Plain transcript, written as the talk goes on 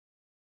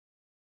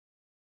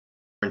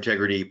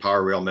integrity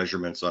power rail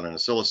measurements on an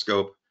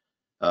oscilloscope.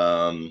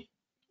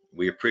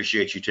 We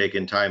appreciate you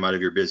taking time out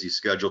of your busy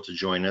schedule to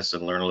join us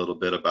and learn a little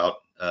bit about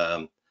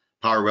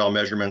power rail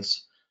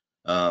measurements.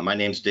 My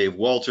name's Dave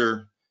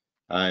Walter.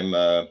 I'm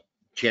a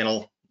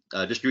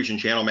distribution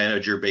channel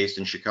manager based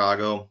in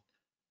Chicago.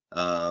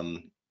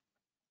 Helping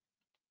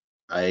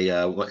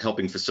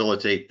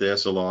facilitate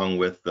this along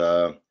with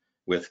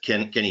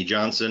Kenny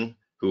Johnson,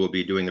 who will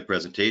be doing the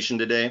presentation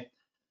today.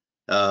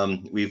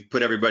 We've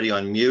put everybody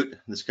on mute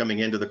that's coming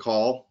into the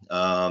call,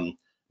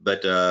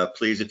 but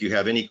please, if you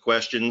have any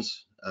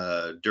questions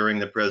during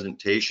the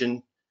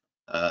presentation,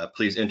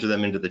 please enter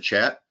them into the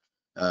chat.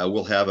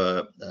 We'll have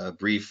a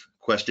brief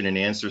question and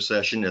answer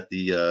session at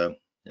the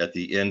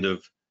end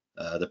of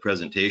the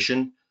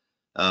presentation.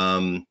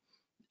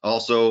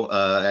 Also,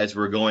 as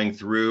we're going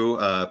through,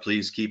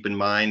 please keep in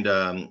mind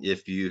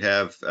if you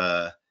have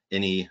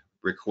any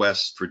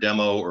requests for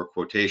demo or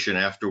quotation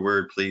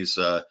afterward, please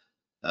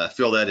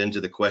fill that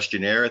into the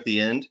questionnaire at the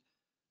end.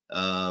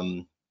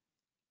 I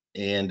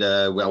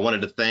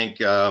wanted to thank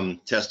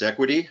Test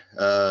Equity,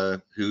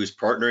 who's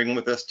partnering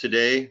with us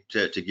today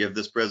to give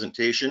this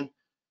presentation.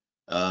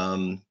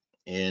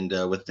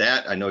 With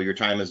that, I know your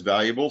time is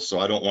valuable, so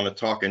I don't want to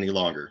talk any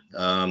longer.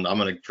 I'm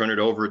going to turn it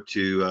over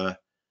to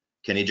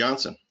Kenny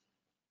Johnson.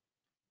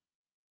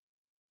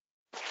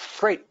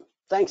 Great,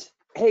 thanks.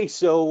 Hey,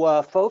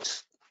 so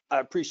folks, I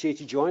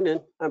appreciate you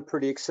joining. I'm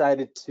pretty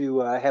excited to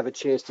have a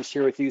chance to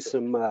share with you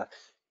some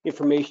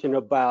information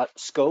about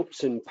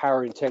scopes and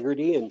power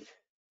integrity. And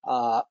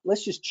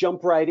let's just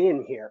jump right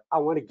in here. I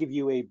want to give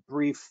you a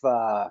brief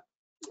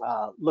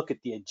look at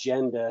the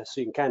agenda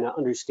so you can kind of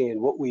understand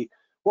what we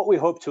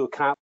hope to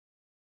accomplish.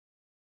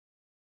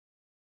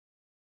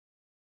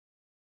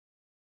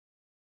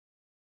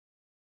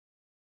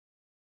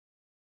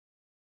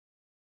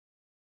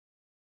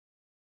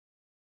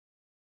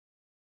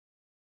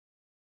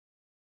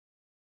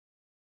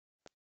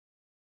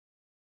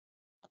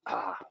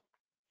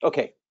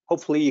 Okay,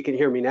 hopefully you can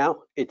hear me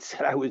now. It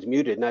said I was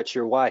muted, not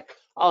sure why.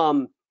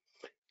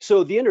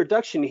 So the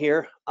introduction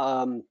here,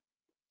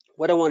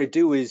 what I want to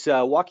do is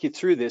walk you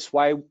through this,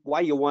 why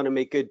you want to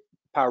make good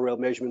power rail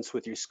measurements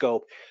with your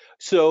scope.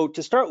 So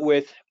to start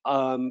with,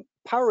 power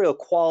rail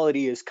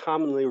quality is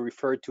commonly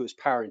referred to as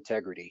power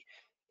integrity.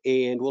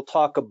 And we'll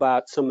talk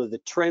about some of the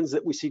trends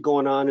that we see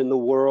going on in the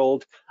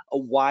world,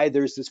 why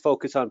there's this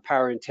focus on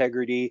power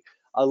integrity,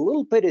 a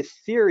little bit of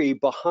theory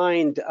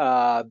behind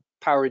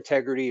power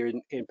integrity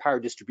and power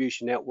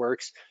distribution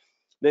networks,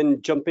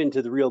 then jump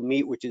into the real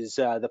meat, which is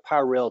the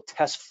power rail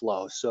test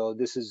flow. So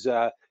this is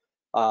a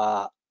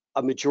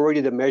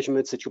majority of the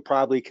measurements that you'll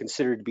probably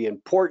consider to be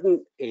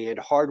important, and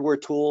hardware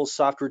tools,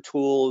 software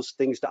tools,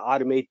 things to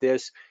automate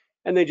this,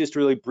 and then just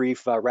really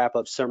brief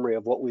wrap-up summary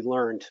of what we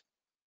learned.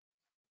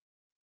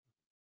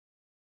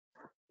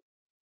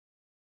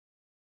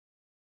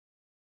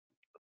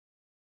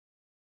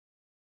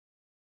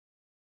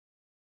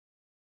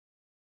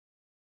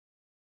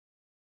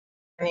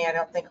 I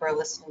don't think we're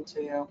listening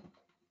to you.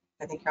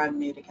 I think you're on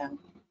mute again.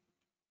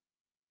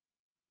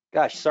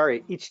 Gosh,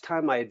 sorry. Each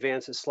time I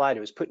advance a slide, it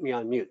was putting me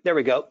on mute. There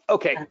we go.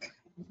 Okay.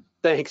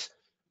 Thanks.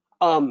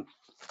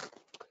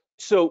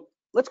 So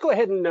let's go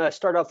ahead and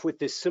start off with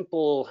this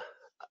simple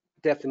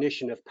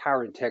definition of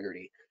power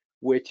integrity,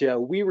 which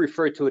we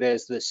refer to it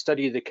as the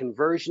study of the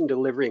conversion,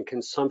 delivery, and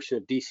consumption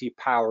of DC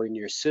power in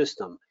your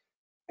system.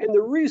 And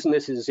the reason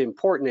this is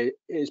important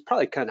is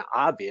probably kind of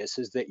obvious,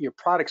 is that your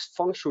product's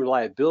functional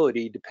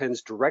reliability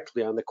depends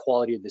directly on the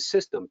quality of the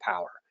system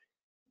power.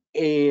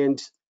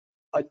 And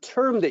a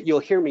term that you'll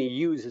hear me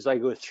use as I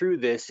go through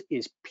this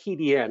is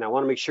PDN. I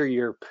want to make sure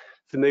you're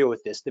familiar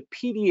with this. The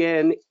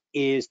PDN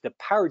is the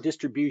power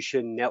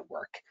distribution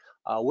network.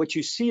 What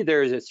you see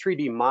there is a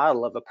 3D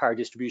model of a power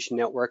distribution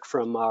network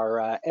from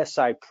our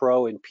SI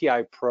Pro and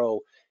PI Pro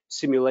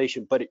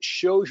simulation, but it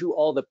shows you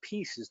all the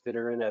pieces that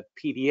are in a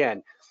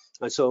PDN.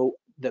 And so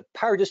the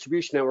power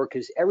distribution network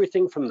is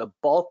everything from the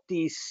bulk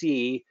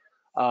DC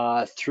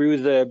through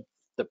the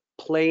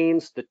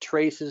planes, the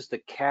traces, the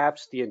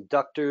caps, the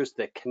inductors,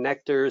 the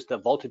connectors, the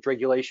voltage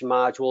regulation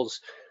modules,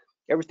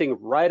 everything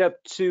right up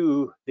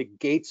to the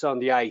gates on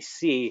the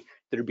IC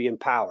that are being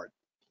powered.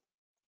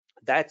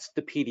 That's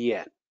the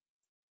PDN.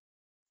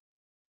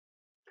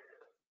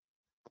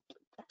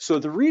 So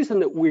the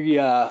reason that we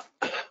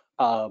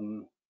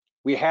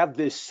have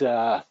this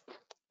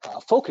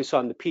focus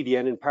on the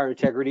PDN and power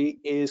integrity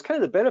is kind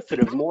of the benefit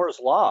of Moore's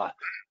law.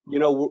 You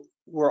know,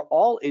 we're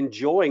all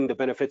enjoying the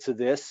benefits of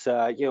this,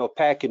 you know,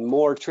 packing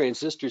more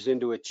transistors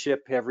into a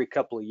chip every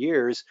couple of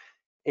years.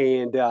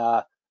 And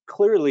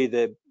clearly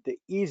the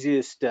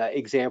easiest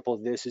example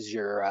of this is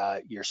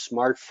your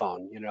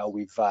smartphone. You know,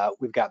 we've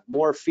got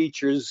more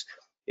features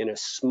in a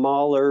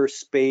smaller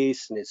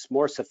space, and it's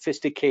more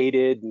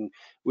sophisticated, and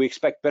we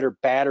expect better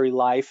battery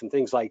life and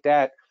things like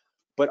that.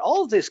 But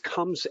all of this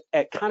comes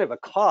at kind of a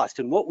cost.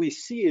 And what we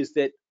see is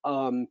that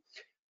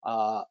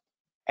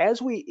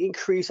as we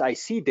increase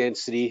IC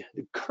density,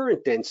 the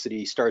current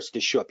density starts to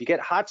show up. You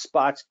get hot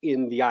spots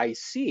in the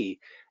IC,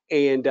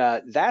 And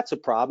that's a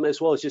problem,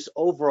 as well as just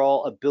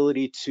overall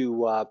ability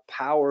to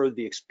power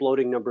the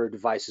exploding number of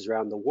devices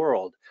around the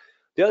world.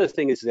 The other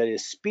thing is that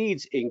as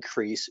speeds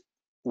increase,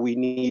 we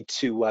need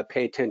to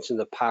pay attention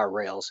to the power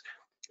rails.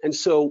 And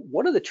so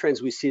one of the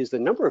trends we see is the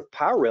number of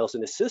power rails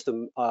in the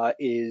system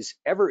is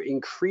ever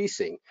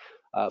increasing.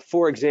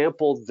 For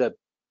example,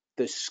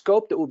 the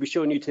scope that we'll be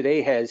showing you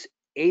today has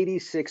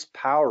 86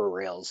 power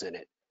rails in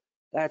it.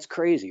 That's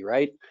crazy,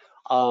 right?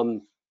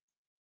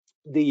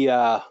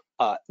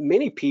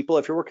 Many people,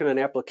 if you're working on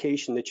an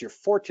application that you're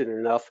fortunate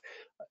enough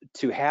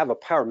to have a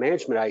power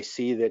management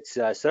IC that's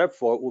set up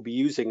for it, will be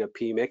using a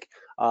PMIC.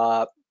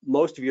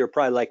 Most of you are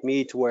probably like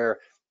me, to where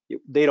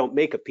they don't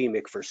make a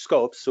PMIC for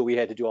scopes, so we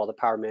had to do all the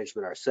power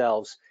management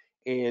ourselves.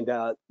 And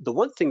the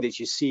one thing that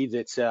you see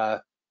that's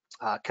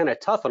kind of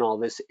tough on all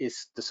this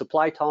is the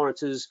supply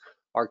tolerances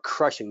are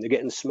crushing. They're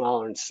getting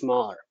smaller and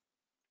smaller.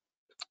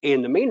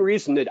 And the main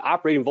reason that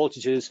operating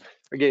voltages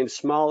are getting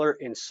smaller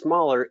and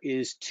smaller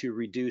is to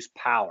reduce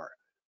power.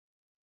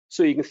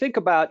 So you can think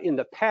about, in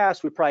the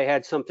past, we probably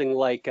had something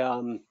like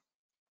a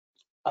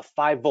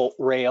 5-volt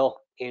rail,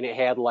 and it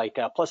had like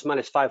plus or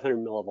minus 500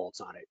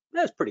 millivolts on it.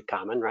 That's pretty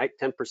common, right?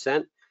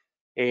 10%.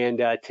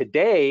 And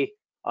today,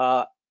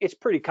 it's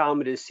pretty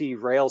common to see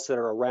rails that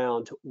are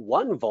around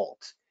 1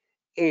 volt.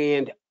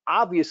 And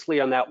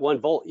obviously on that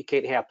 1 volt, you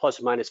can't have plus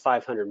or minus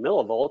 500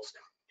 millivolts.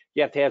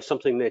 You have to have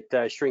something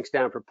that shrinks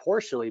down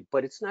proportionally,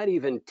 but it's not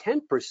even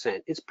 10%.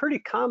 It's pretty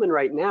common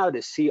right now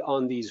to see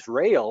on these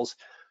rails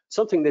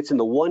something that's in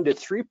the 1 to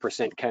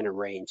 3% kind of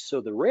range. So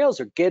the rails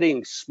are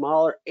getting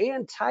smaller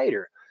and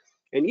tighter.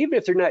 And even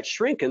if they're not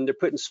shrinking, they're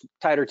putting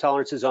tighter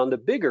tolerances on the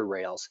bigger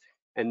rails.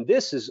 And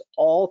this is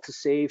all to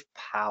save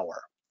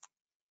power.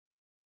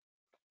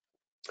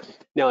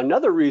 Now,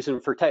 another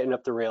reason for tightening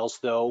up the rails,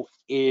 though,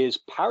 is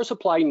power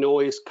supply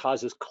noise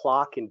causes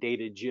clock and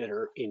data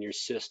jitter in your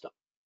system.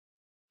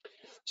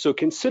 So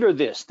consider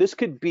this. This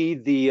could be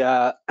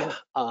the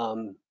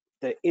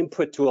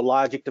input to a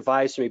logic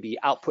device, maybe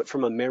output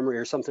from a memory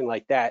or something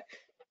like that.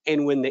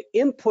 And when the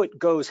input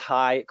goes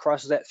high, it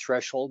crosses that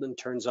threshold and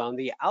turns on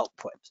the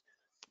output.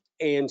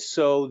 And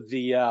so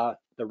the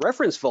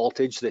reference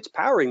voltage that's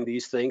powering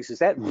these things, is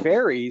that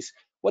varies.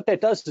 What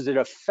that does is it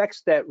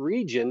affects that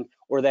region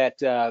or that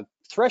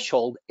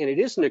threshold, and it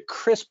isn't a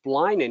crisp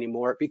line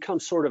anymore. It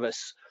becomes sort of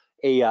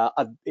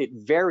it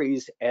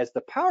varies as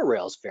the power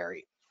rails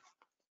vary.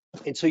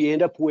 And so you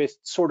end up with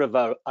sort of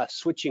a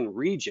switching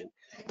region.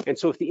 And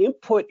so if the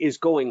input is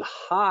going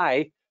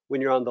high when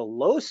you're on the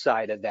low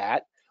side of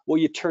that, well,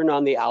 you turn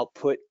on the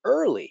output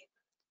early.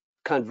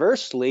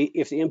 Conversely,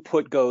 if the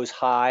input goes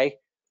high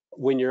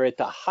when you're at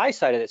the high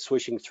side of that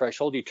switching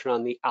threshold, you turn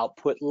on the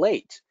output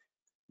late.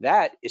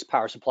 That is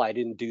power supply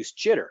induced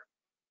jitter.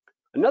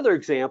 Another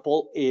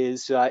example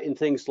is in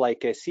things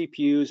like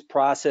CPUs,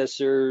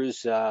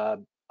 processors,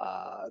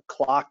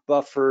 clock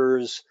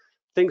buffers,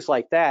 things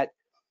like that.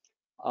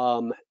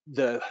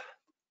 The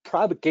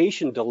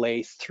propagation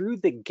delay through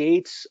the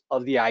gates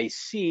of the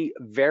IC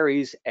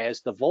varies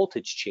as the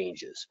voltage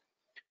changes.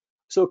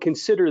 So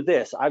consider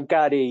this. I've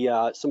got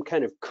some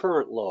kind of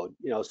current load.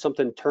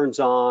 Something turns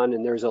on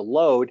and there's a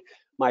load.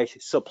 My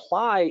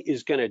supply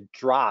is going to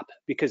drop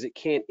because it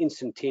can't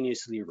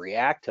instantaneously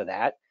react to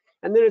that.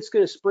 And then it's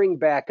going to spring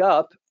back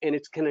up, and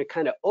it's going to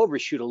kind of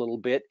overshoot a little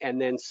bit and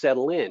then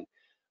settle in.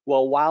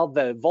 Well, while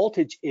the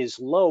voltage is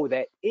low,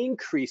 that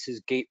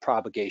increases gate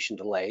propagation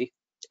delay.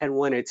 And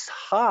when it's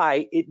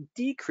high, it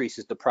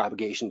decreases the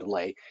propagation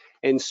delay.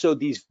 And so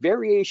these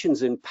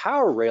variations in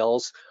power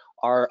rails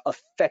are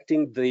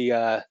affecting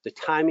the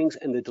timings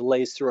and the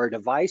delays through our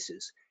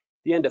devices.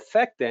 The end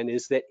effect then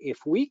is that if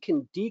we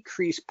can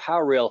decrease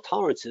power rail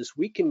tolerances,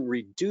 we can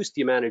reduce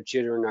the amount of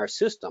jitter in our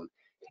system.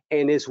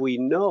 And as we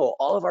know,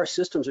 all of our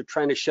systems are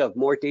trying to shove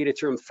more data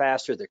through them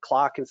faster, they're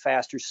clocking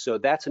faster, so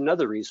that's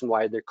another reason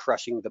why they're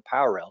crushing the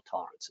power rail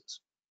tolerances.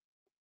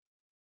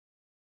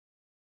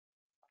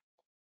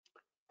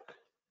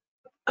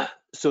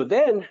 So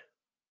then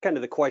kind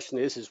of the question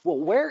is, well,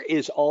 where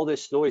is all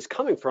this noise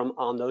coming from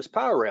on those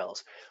power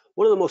rails?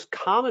 One of the most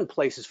common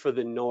places for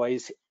the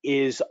noise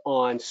is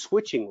on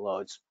switching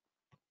loads.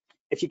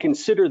 If you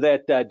consider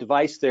that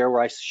device there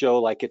where I show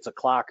like it's a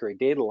clock or a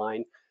data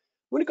line,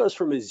 when it goes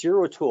from a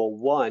 0 to a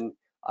 1,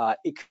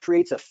 it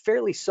creates a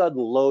fairly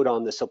sudden load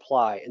on the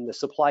supply, and the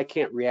supply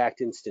can't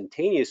react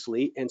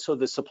instantaneously, and so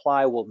the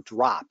supply will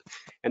drop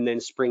and then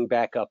spring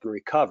back up and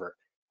recover.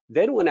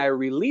 Then when I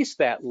release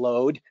that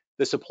load,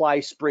 the supply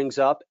springs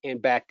up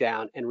and back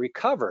down and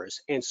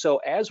recovers. And so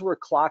as we're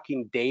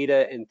clocking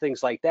data and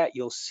things like that,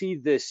 you'll see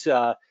this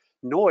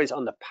noise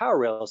on the power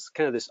rails,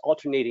 kind of this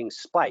alternating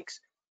spikes.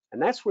 And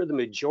that's where the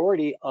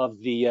majority of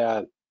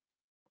the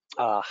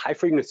high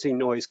frequency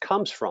noise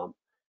comes from.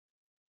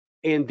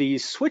 And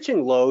these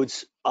switching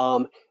loads,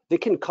 they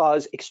can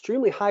cause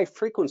extremely high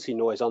frequency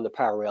noise on the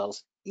power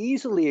rails,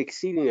 easily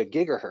exceeding a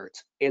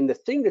gigahertz. And the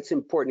thing that's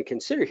important to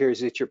consider here is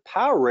that your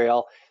power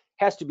rail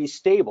has to be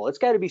stable. It's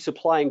got to be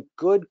supplying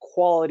good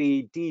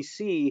quality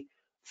DC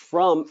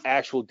from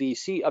actual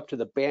DC up to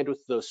the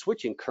bandwidth of those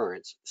switching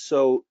currents.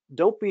 So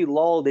don't be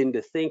lulled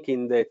into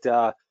thinking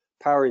that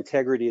power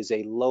integrity is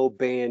a low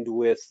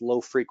bandwidth, low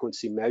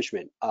frequency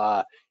measurement.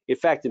 In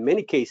fact, in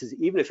many cases,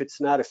 even if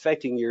it's not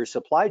affecting your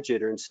supply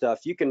jitter and stuff,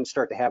 you can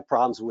start to have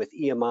problems with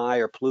EMI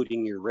or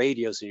polluting your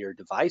radios and your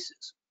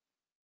devices.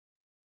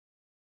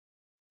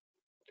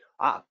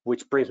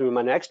 Which brings me to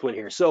my next one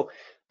here. So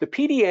the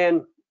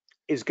PDN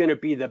is going to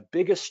be the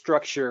biggest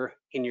structure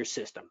in your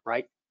system,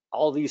 right?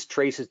 All these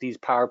traces, these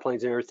power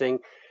planes and everything,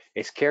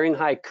 it's carrying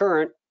high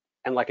current.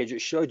 And like I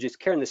just showed you, it's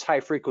carrying this high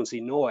frequency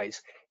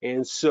noise.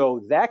 And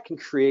so that can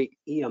create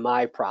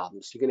EMI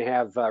problems. You're going to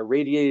have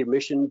radiated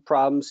emission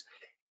problems.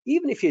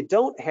 Even if you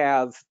don't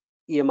have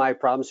EMI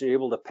problems, you're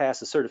able to pass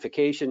the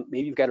certification,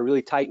 maybe you've got a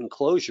really tight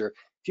enclosure.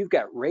 If you've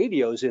got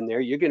radios in there,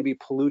 you're going to be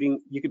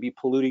polluting, you could be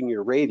polluting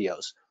your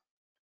radios.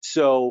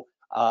 So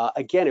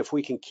again, if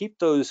we can keep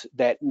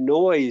that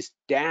noise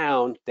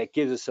down, that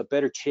gives us a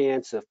better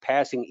chance of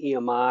passing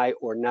EMI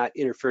or not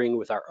interfering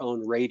with our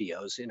own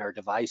radios in our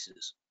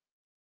devices.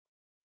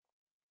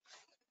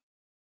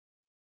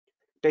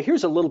 Now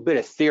here's a little bit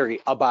of theory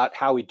about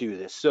how we do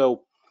this.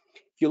 So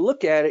if you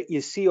look at it,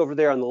 you see over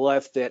there on the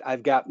left that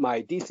I've got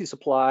my DC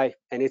supply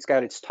and it's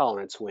got its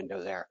tolerance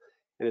window there.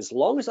 And as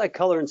long as I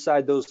color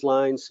inside those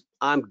lines,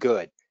 I'm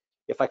good.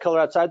 If I color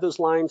outside those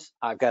lines,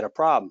 I've got a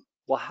problem.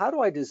 Well, how do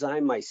I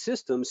design my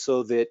system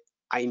so that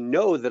I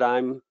know that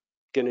I'm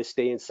going to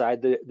stay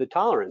inside the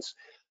tolerance?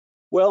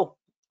 Well,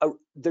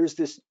 there's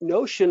this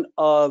notion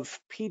of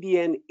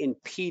PDN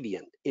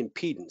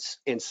impedance,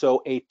 and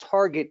so a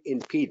target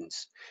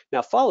impedance.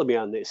 Now, follow me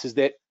on this, is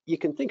that you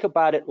can think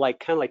about it like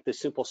kind of like the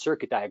simple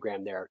circuit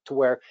diagram there, to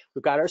where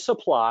we've got our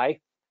supply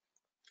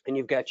and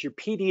you've got your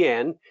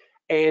PDN,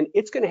 and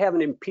it's going to have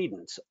an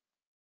impedance.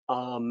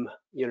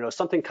 You know,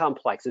 something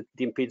complex.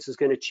 The impedance is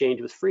going to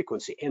change with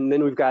frequency. And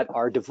then we've got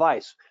our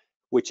device,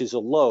 which is a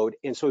load.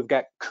 And so we've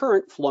got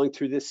current flowing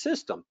through this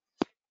system.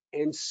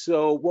 And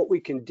so what we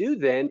can do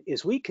then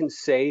is we can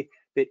say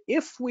that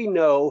if we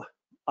know,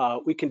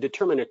 we can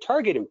determine a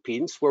target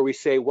impedance where we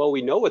say, well,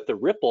 we know what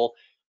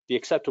the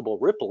acceptable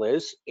ripple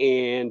is.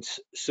 And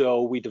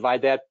so we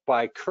divide that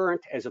by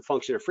current as a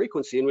function of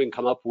frequency, and we can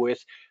come up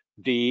with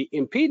the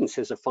impedance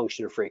as a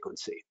function of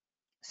frequency.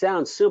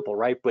 Sounds simple,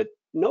 right? But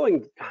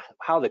knowing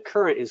how the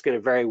current is going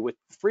to vary with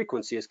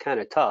frequency is kind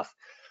of tough.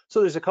 So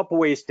there's a couple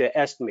ways to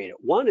estimate it.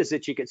 One is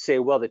that you could say,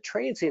 well, the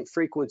transient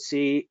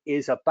frequency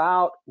is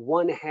about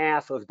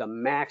 1/2 of the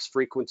max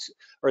frequency,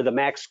 or the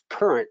max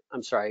current,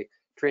 I'm sorry,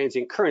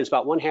 transient current is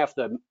about 1/2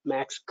 the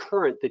max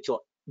current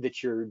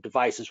that your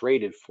device is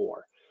rated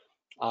for.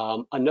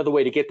 Another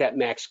way to get that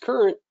max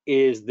current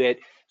is that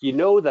you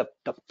know the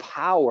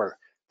power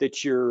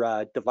that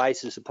your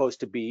device is supposed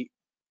to be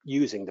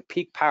using, the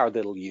peak power that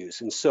it'll use.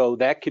 And so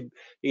that could,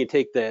 you can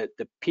take the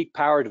peak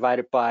power, divide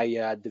it by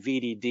the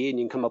VDD, and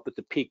you can come up with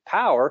the peak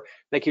power.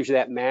 That gives you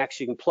that max.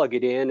 You can plug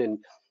it in and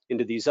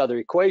into these other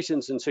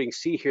equations. And so you can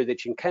see here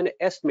that you can kind of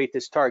estimate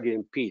this target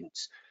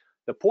impedance.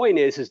 The point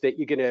is that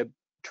you're going to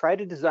try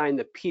to design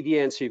the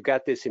PDN so you've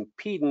got this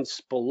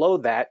impedance below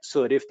that,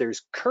 so that if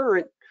there's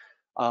current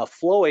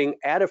flowing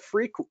at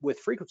with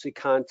frequency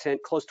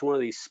content close to one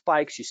of these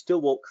spikes, you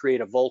still won't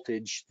create a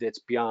voltage that's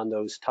beyond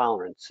those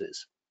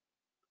tolerances.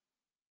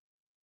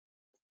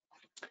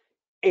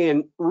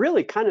 And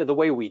really kind of the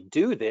way we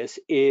do this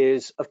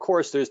is, of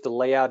course, there's the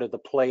layout of the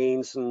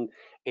planes and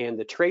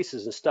the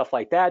traces and stuff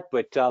like that,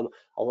 but a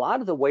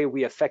lot of the way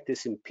we affect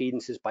this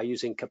impedance is by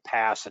using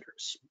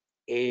capacitors.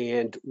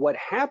 And what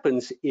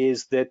happens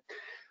is that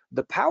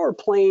the power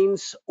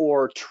planes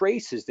or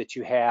traces that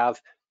you have,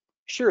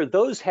 sure,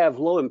 those have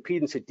low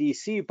impedance at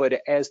DC,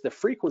 but as the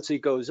frequency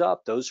goes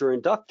up, those are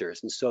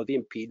inductors, and so the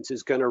impedance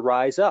is going to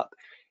rise up.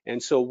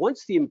 And so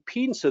once the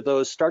impedance of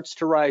those starts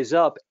to rise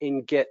up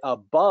and get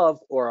above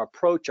or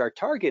approach our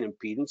target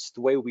impedance,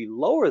 the way we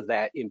lower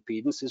that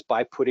impedance is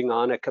by putting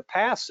on a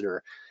capacitor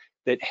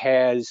that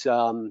has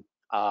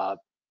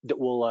that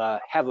will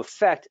have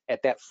effect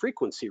at that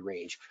frequency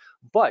range.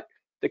 But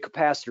the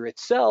capacitor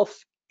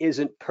itself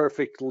isn't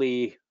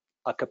perfectly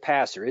a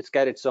capacitor. It's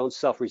got its own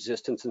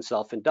self-resistance and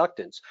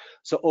self-inductance.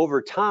 So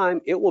over time,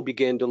 it will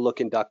begin to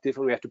look inductive,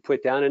 and we have to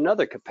put down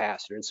another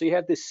capacitor. And so you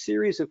have this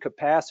series of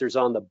capacitors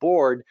on the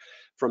board,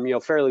 from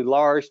fairly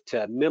large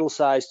to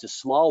middle-sized to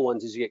small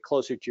ones as you get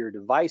closer to your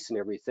device and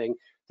everything,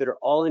 that are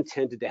all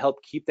intended to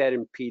help keep that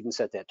impedance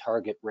at that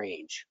target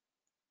range.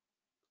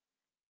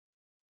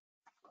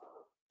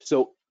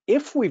 So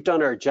if we've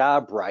done our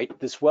job right,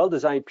 this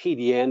well-designed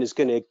PDN is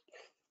going to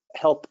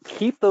help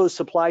keep those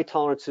supply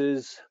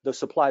tolerances, those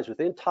supplies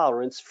within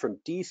tolerance from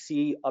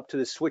DC up to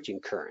the switching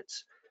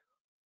currents.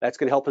 That's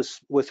going to help us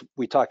with,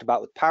 we talked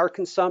about, with power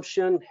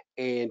consumption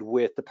and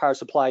with the power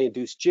supply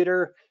induced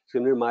jitter. It's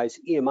going to minimize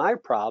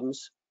EMI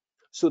problems.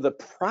 So the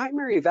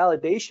primary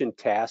validation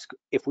task,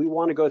 if we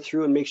want to go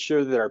through and make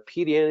sure that our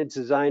PDN is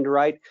designed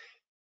right,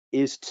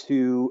 is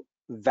to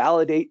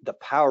validate the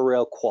power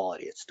rail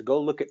quality. It's to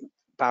go look at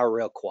power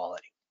rail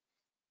quality.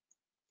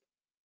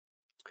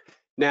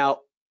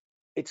 Now,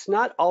 it's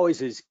not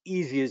always as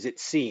easy as it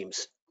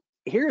seems.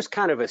 here's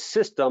kind of a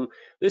system.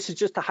 This is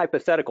just a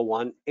hypothetical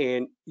one,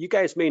 and you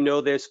guys may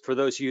know this. For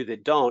those of you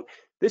that don't,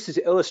 this is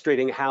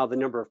illustrating how the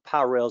number of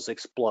power rails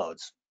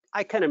explodes.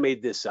 I kind of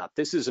made this up.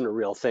 This isn't a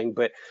real thing,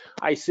 but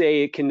I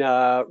say it can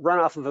run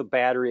off of a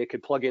battery. It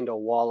could plug into a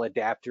wall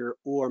adapter,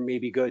 or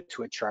maybe go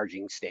to a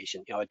charging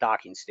station, a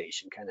docking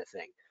station kind of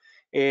thing.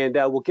 And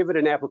we'll give it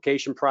an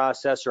application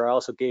processor. I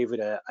also gave it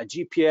a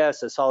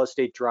GPS, a solid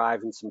state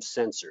drive, and some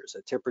sensors,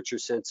 a temperature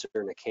sensor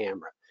and a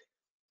camera.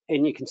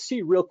 And you can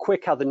see real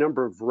quick how the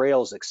number of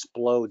rails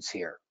explodes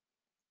here.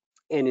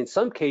 And in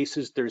some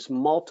cases, there's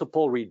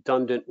multiple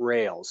redundant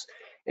rails.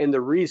 And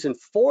the reason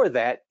for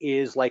that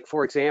is, like,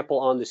 for example,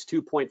 on this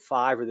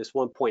 2.5 or this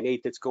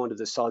 1.8 that's going to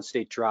the solid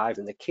state drive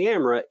and the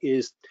camera,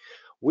 is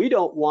we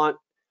don't want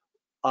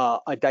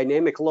a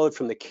dynamic load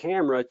from the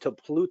camera to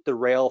pollute the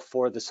rail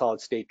for the solid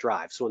state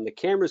drive. So when the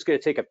camera is going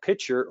to take a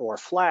picture or a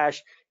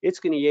flash, it's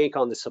going to yank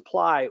on the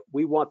supply.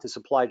 We want the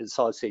supply to the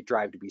solid state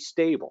drive to be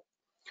stable.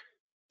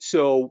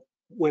 So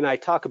when I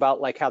talk about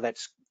like how the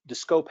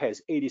scope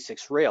has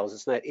 86 rails,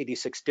 it's not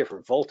 86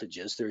 different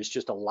voltages. There's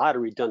just a lot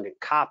of redundant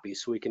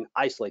copies, so we can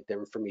isolate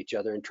them from each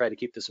other and try to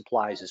keep the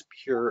supplies as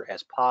pure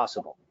as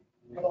possible.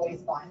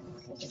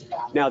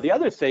 Now, the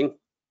other thing,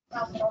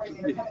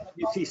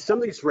 you see some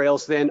of these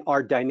rails then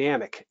are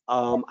dynamic.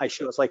 I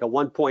show it's like a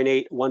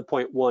 1.8,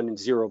 1.1, and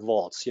 0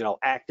 volts,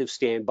 active,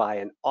 standby,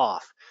 and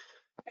off.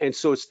 And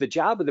so it's the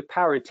job of the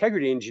power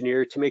integrity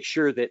engineer to make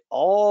sure that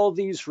all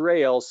these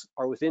rails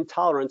are within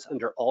tolerance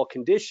under all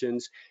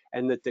conditions,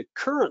 and that the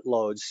current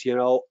loads,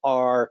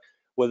 are,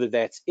 whether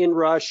that's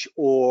inrush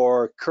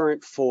or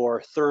current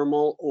for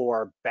thermal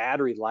or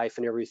battery life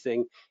and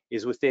everything,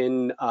 is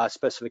within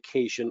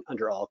specification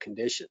under all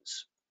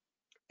conditions.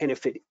 And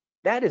if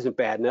that isn't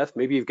bad enough,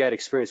 maybe you've got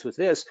experience with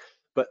this,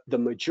 but the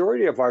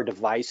majority of our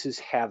devices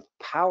have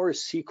power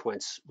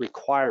sequence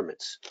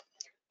requirements.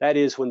 That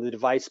is, when the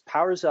device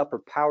powers up or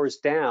powers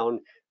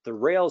down, the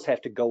rails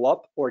have to go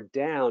up or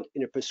down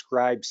in a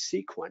prescribed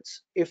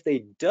sequence. If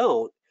they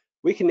don't,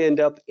 we can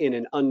end up in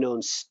an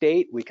unknown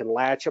state. We can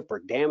latch up or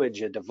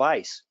damage a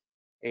device.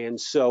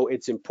 And so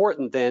it's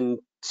important then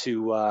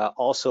to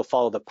also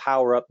follow the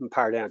power up and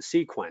power down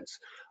sequence.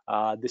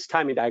 This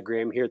timing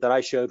diagram here that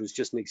I showed was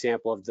just an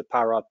example of the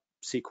power up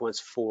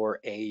sequence for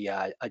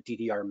a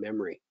DDR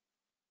memory.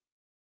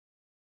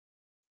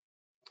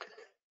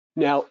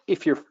 Now,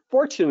 if you're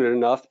fortunate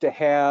enough to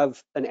have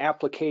an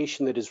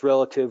application that is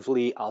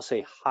relatively, I'll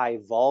say, high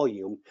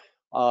volume,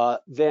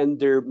 then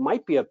there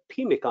might be a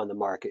PMIC on the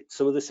market.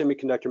 Some of the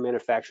semiconductor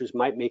manufacturers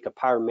might make a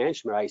power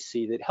management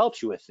IC that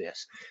helps you with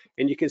this.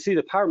 And you can see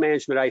the power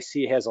management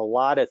IC has a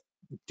lot of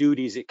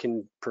duties it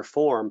can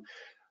perform.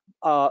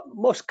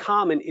 Most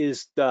common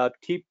is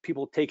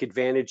people take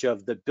advantage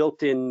of the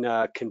built-in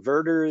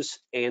converters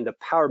and the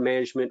power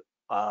management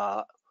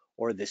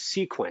or the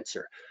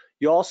sequencer.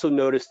 You also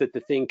notice that the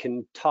thing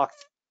can talk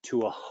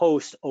to a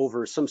host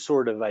over some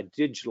sort of a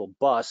digital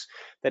bus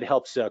that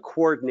helps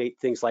coordinate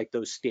things like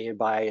those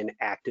standby and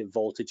active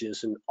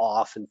voltages and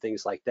off and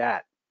things like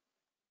that.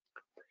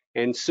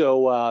 And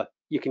so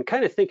you can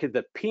kind of think of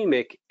the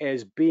PMIC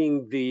as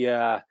being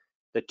the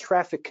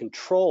traffic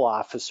control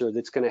officer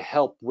that's going to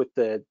help with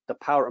the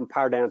power and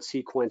power down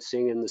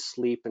sequencing and the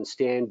sleep and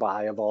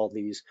standby of all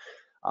these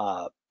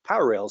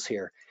power rails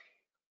here.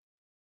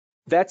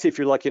 That's if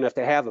you're lucky enough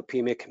to have a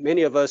PMIC.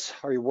 Many of us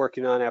are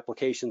working on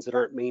applications that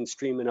aren't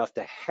mainstream enough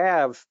to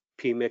have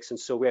PMICs, and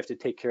so we have to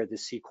take care of the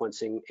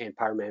sequencing and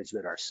power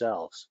management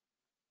ourselves.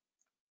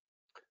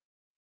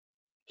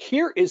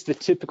 Here is the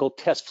typical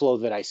test flow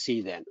that I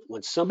see then.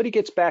 When somebody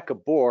gets back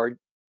aboard,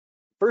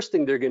 first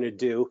thing they're going to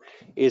do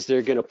is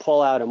they're going to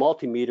pull out a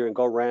multimeter and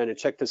go around and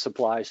check the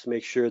supplies to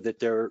make sure that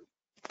they're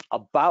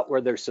about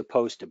where they're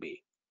supposed to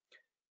be.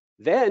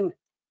 Then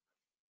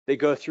they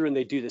go through and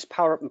they do this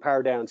power up and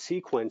power down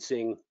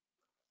sequencing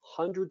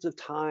hundreds of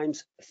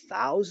times,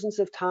 thousands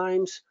of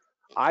times.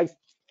 I've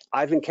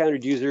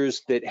encountered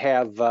users that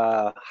have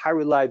high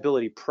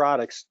reliability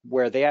products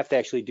where they have to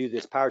actually do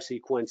this power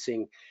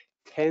sequencing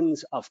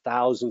tens of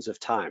thousands of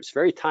times.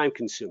 Very time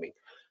consuming.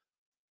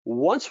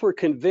 Once we're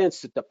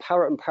convinced that the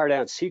power up and power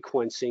down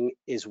sequencing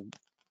is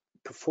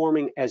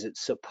performing as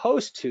it's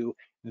supposed to,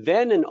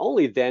 then and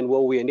only then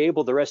will we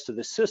enable the rest of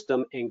the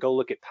system and go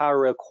look at power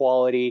rail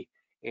quality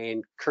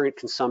and current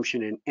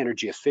consumption and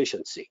energy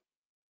efficiency.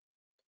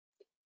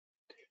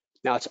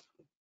 Now, it's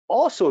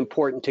also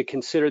important to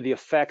consider the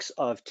effects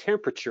of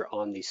temperature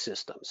on these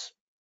systems.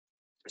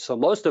 So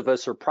most of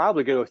us are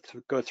probably going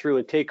to go through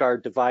and take our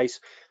device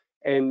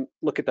and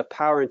look at the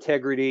power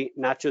integrity,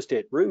 not just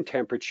at room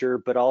temperature,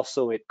 but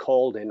also at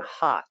cold and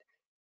hot.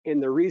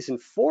 And the reason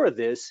for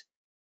this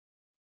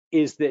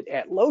is that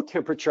at low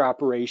temperature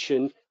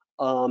operation,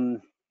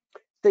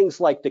 things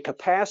like the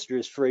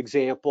capacitors, for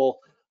example,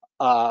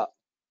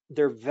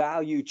 their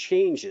value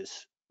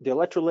changes. The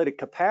electrolytic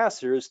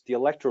capacitors, the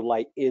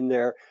electrolyte in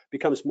there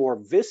becomes more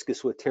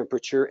viscous with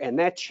temperature, and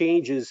that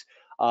changes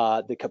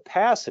the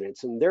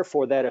capacitance, and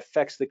therefore that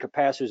affects the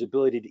capacitor's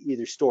ability to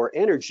either store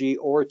energy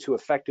or to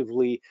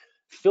effectively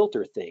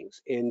filter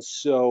things. And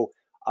so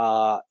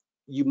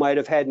you might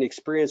have had an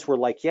experience where,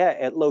 like, yeah,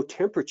 at low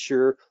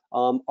temperature,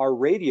 our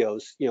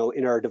radios,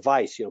 in our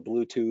device,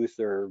 Bluetooth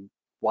or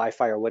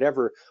Wi-Fi or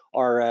whatever,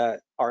 are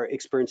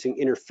experiencing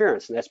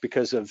interference, and that's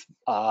because of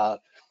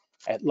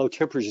at low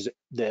temperatures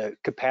the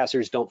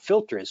capacitors don't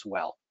filter as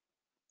well.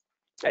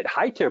 At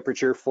high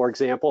temperature, for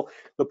example,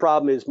 the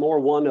problem is more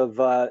one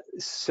of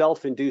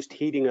self-induced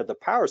heating of the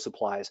power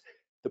supplies.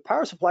 The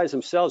power supplies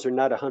themselves are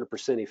not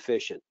 100%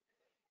 efficient,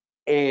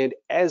 and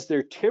as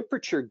their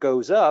temperature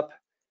goes up,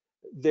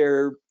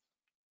 their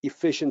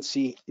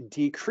efficiency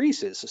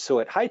decreases. So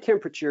at high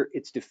temperature,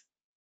 the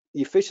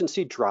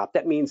efficiency drop.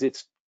 That means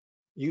it's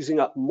using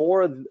up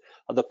more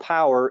of the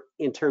power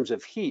in terms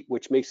of heat,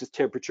 which makes its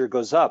temperature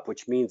goes up,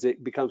 which means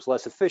it becomes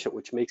less efficient,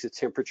 which makes its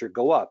temperature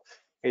go up.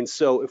 And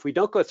so if we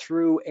don't go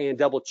through and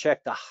double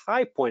check the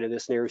high point of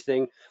this and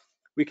everything,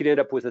 we could end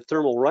up with a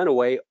thermal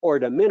runaway, or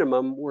at a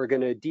minimum, we're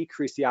going to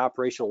decrease the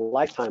operational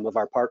lifetime of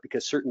our part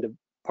because certain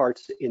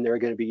parts in there are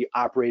going to be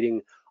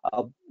operating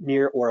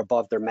near or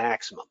above their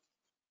maximum.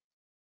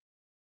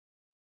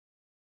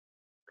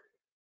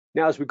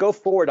 Now, as we go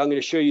forward, I'm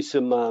going to show you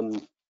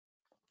some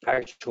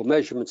actual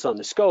measurements on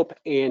the scope,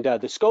 and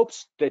the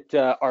scopes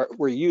that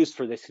were used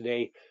for this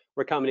today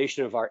were a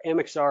combination of our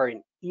MXR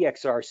and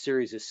EXR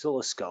series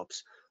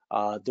oscilloscopes.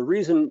 The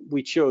reason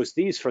we chose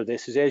these for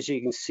this is, as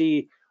you can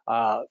see,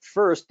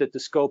 first, that the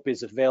scope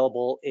is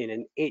available in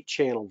an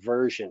 8-channel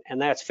version,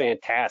 and that's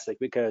fantastic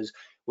because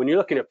when you're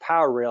looking at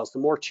power rails, the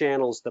more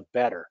channels, the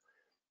better.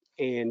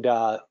 And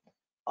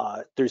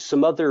there's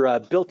some other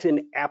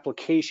built-in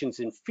applications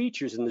and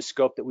features in the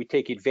scope that we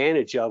take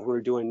advantage of when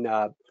we're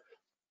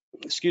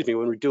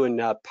doing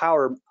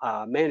power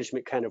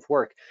management kind of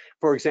work.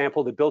 For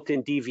example, the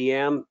built-in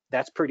DVM,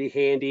 that's pretty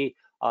handy.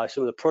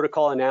 Some of the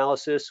protocol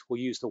analysis, we'll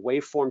use the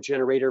waveform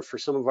generator for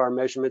some of our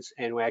measurements,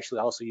 and we actually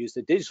also use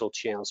the digital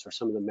channels for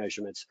some of the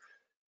measurements.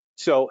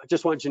 So I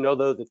just wanted you to know,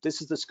 though, that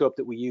this is the scope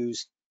that we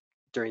use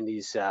during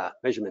these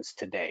measurements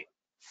today.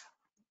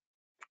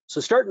 So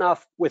starting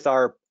off with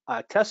our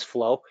test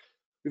flow,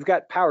 we've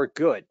got power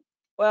good.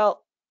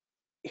 Well,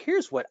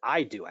 here's what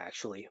I do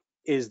actually,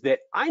 is that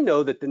I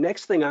know that the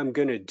next thing I'm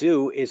going to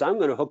do is I'm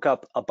going to hook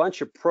up a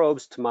bunch of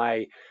probes to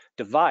my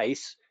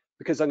device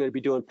because I'm going to be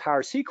doing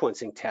power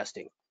sequencing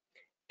testing.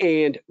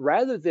 And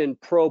rather than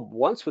probe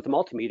once with the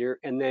multimeter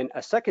and then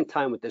a second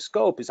time with the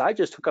scope, is I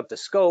just hook up the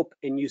scope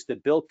and use the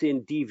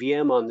built-in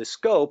DVM on the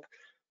scope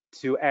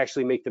to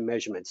actually make the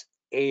measurements.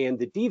 And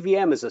the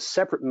DVM is a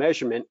separate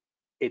measurement.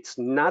 It's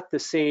not the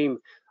same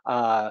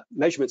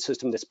measurement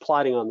system that's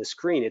plotting on the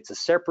screen. It's a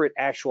separate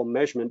actual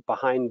measurement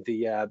behind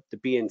the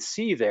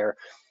BNC there.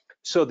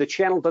 So the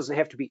channel doesn't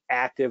have to be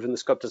active and the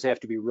scope doesn't have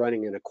to be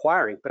running and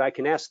acquiring, but I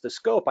can ask the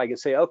scope, I can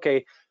say,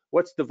 okay,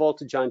 what's the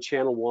voltage on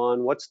channel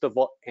 1? What's the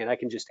and I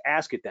can just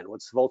ask it then,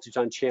 what's the voltage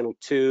on channel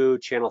 2,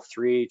 channel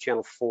 3,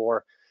 channel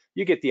 4?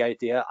 You get the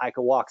idea. I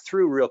can walk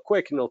through real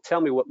quick and it'll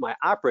tell me what my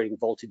operating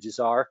voltages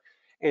are,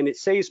 and it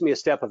saves me a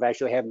step of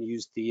actually having to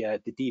use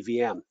the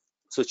DVM.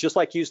 So it's just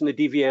like using the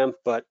DVM,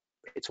 but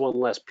it's one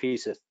less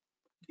piece of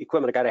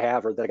equipment I got to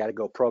have or that I got to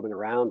go probing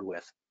around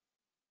with.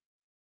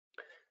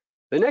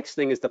 The next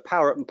thing is the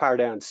power up and power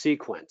down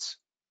sequence.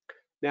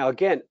 Now,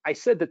 again, I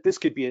said that this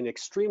could be an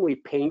extremely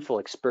painful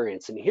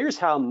experience, and here's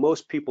how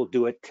most people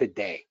do it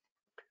today.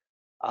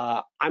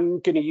 I'm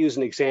going to use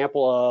an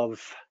example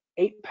of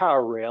 8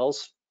 power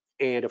rails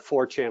and a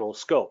 4-channel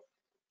scope.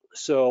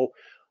 So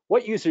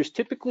what users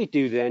typically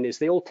do then is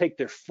they will take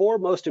their 4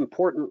 most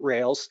important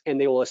rails and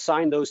they will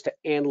assign those to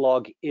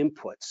analog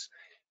inputs.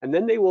 And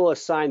then they will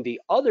assign the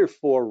other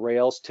 4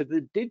 rails to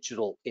the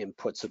digital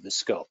inputs of the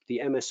scope,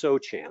 the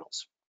MSO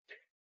channels.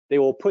 They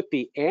will put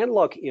the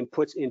analog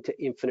inputs into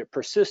infinite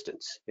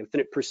persistence.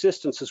 Infinite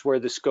persistence is where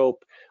the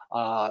scope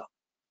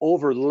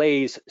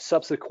overlays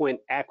subsequent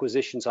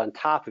acquisitions on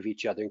top of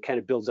each other and kind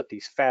of builds up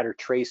these fatter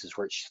traces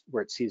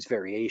where it sees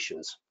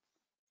variations.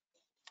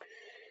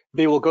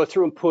 They will go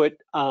through and put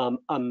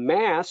a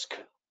mask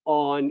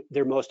on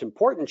their most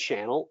important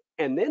channel,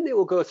 and then they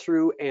will go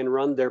through and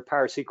run their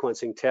power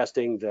sequencing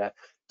testing the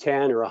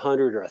 10 or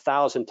 100 or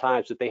 1,000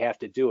 times that they have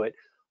to do it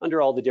under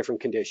all the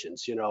different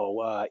conditions,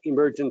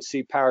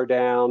 emergency power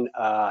down,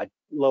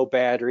 low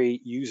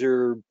battery,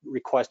 user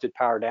requested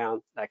power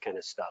down, that kind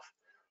of stuff.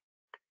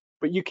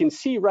 But you can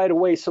see right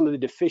away some of the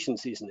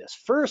deficiencies in this.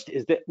 First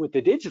is that with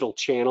the digital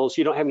channels,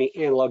 you don't have any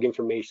analog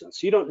information.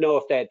 So you don't know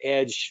if that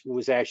edge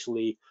was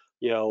actually,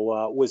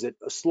 was it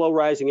a slow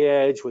rising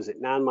edge? Was it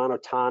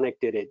non-monotonic?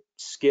 Did it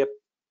skip?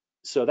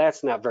 So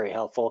that's not very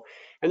helpful.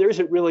 And there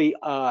isn't really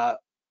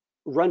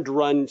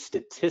run-to-run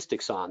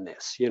statistics on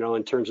this,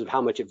 in terms of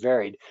how much it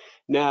varied.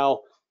 Now,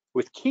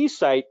 with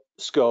Keysight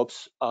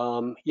scopes,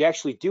 you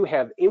actually do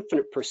have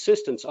infinite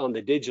persistence on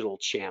the digital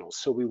channels.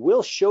 So we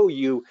will show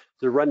you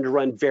the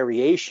run-to-run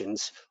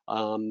variations.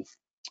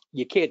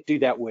 You can't do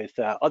that with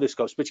other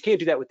scopes, but you can't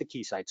do that with the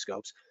Keysight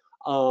scopes.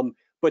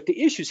 But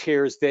the issues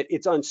here is that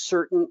it's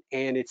uncertain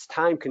and it's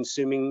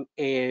time-consuming,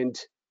 and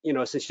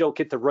since you don't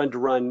get the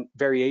run-to-run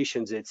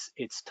variations,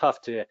 it's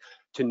tough to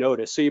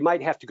notice. So you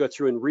might have to go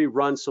through and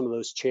rerun some of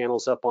those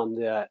channels up on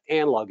the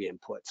analog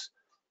inputs.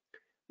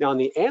 Now on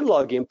the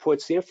analog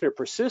inputs, the infinite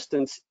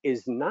persistence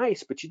is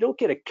nice, but you don't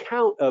get a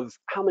count of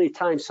how many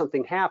times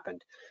something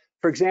happened.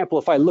 For example,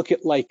 if I look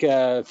at like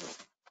the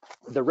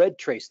red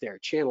trace there,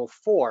 channel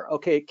 4,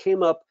 okay, it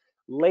came up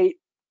late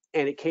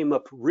and it came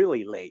up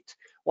really late.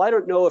 Well, I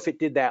don't know if it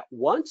did that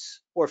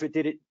once or if it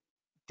did it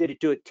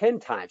do it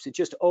 10 times. It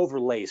just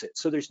overlays it.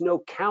 So there's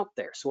no count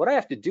there. So what I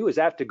have to do is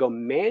I have to go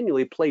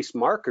manually place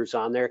markers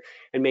on there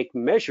and make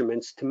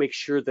measurements to make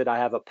sure that I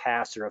have a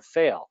pass or a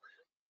fail.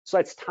 So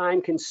that's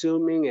time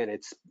consuming and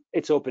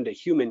it's open to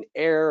human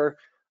error.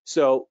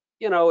 So,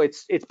 you know,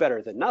 it's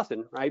better than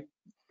nothing, right?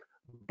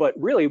 But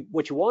really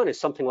what you want is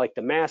something like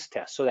the mask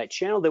test. So that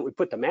channel that we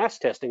put the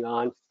mask testing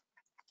on,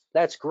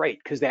 that's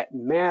great because that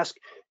mask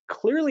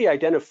clearly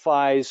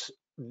identifies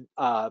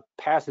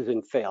passes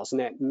and fails.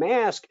 And that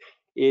mask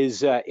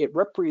is, it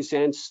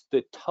represents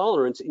the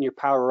tolerance in your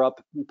power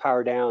up and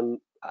power down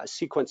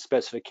sequence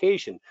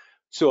specification.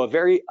 So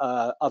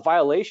a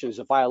violation is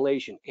a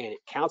violation, and it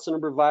counts the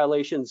number of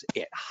violations,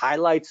 it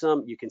highlights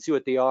them, you can see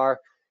what they are.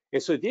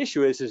 And so the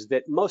issue is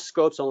that most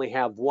scopes only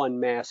have one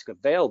mask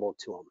available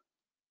to them.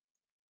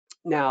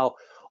 Now,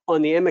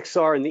 on the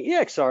MXR and the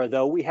EXR,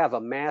 though, we have a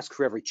mask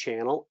for every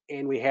channel,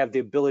 and we have the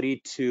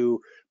ability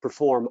to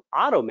perform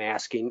auto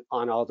masking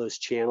on all those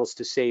channels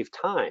to save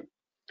time.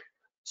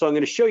 So I'm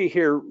going to show you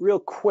here real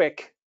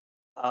quick,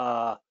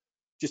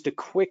 just a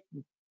quick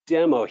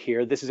demo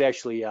here. This is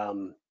actually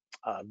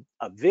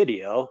a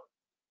video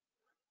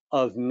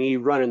of me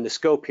running the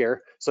scope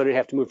here, so I didn't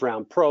have to move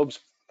around probes.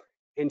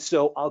 And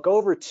so I'll go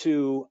over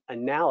to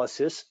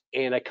analysis,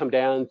 and I come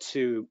down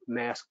to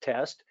mask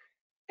test.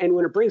 And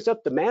when it brings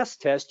up the mask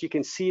test, you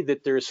can see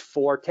that there's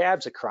 4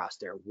 tabs across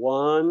there,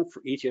 one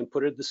for each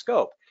input of the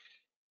scope.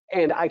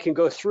 And I can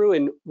go through,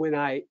 and when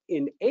I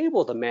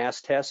enable the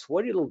mask test,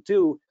 what it'll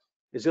do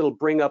is it'll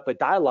bring up a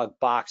dialog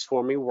box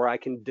for me where I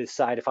can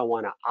decide if I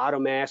want to auto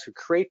mask or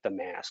create the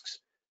masks.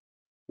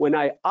 When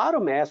I auto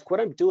mask, what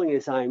I'm doing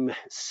is I'm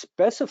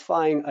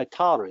specifying a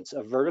tolerance,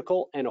 a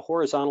vertical and a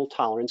horizontal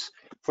tolerance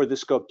for the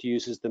scope to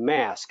use as the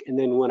mask. And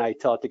then when I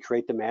tell it to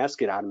create the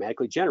mask, it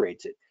automatically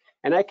generates it.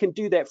 And I can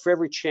do that for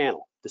every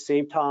channel, the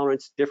same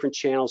tolerance, different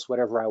channels,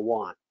 whatever I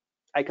want.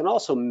 I can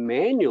also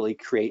manually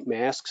create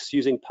masks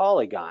using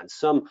polygons,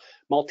 some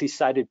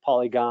multi-sided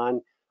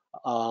polygon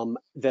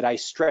that I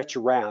stretch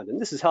around. And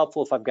this is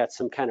helpful if I've got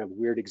some kind of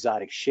weird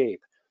exotic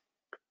shape.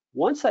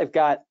 Once I've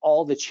got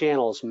all the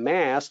channels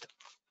masked,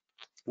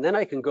 then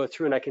I can go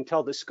through and I can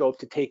tell the scope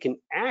to take an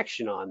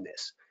action on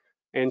this.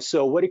 And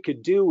so what it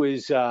could do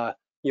is, run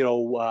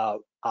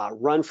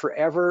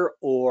forever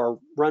or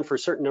run for a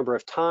certain number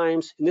of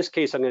times. In this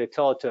case, I'm going to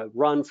tell it to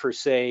run for,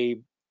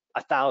 say,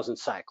 1,000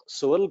 cycles.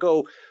 So it'll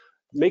go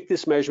make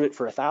this measurement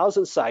for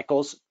 1,000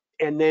 cycles.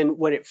 And then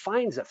when it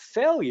finds a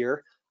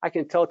failure, I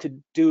can tell it to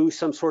do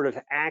some sort of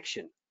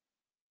action.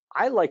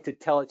 I like to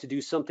tell it to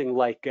do something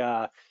like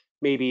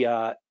maybe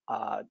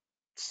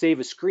save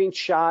a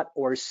screenshot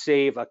or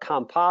save a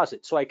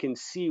composite so I can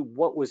see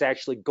what was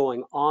actually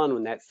going on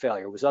when that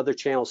failure was, other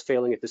channels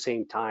failing at the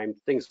same time,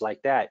 things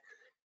like that.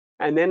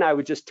 And then I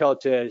would just tell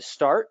it to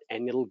start,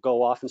 and it'll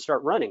go off and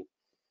start running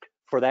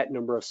for that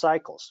number of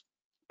cycles.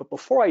 But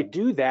before I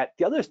do that,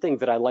 the other thing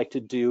that I like to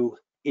do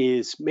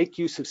is make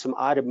use of some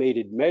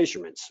automated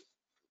measurements.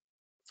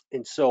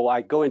 And so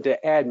I go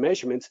into add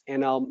measurements,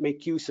 and I'll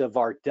make use of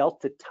our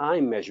delta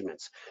time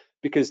measurements,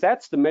 because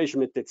that's the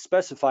measurement that's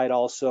specified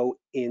also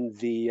in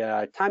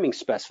the timing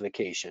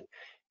specification.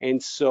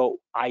 And so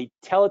I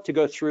tell it to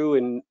go through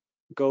and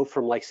go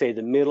from, like, say,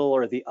 the middle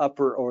or the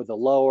upper or the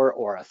lower,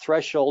 or a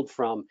threshold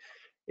from,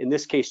 in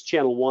this case,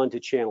 channel 1 to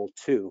channel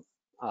 2.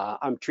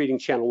 I'm treating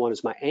channel 1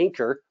 as my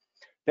anchor.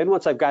 Then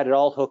once I've got it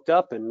all hooked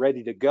up and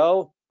ready to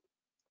go,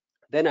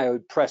 then I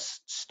would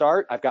press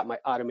start. I've got my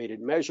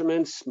automated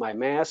measurements, my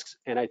masks,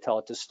 and I tell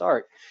it to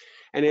start.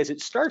 And as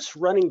it starts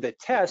running the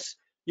tests,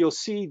 you'll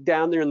see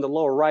down there in the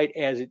lower right,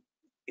 as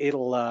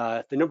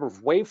the number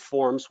of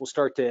waveforms will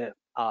start to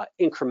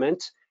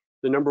increment.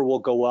 The number will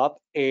go up,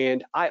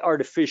 and I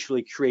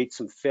artificially create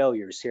some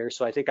failures here.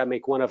 So I think I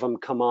make one of them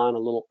come on a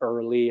little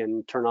early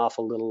and turn off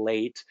a little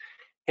late.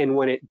 And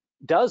when it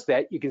does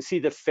that, you can see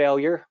the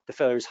failure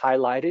is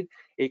highlighted.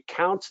 It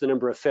counts the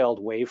number of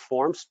failed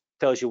waveforms,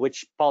 tells you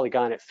which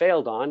polygon it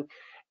failed on.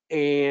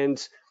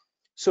 And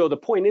so the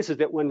point is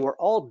that when we're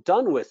all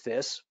done with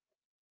this,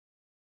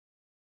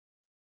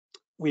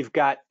 we've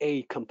got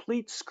a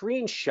complete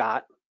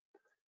screenshot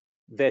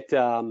that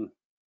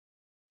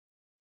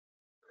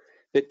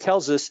that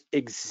tells us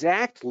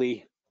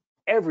exactly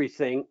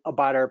everything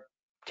about our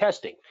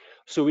testing.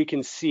 So we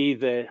can see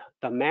the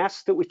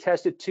masks that we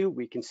tested to,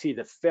 we can see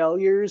the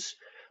failures,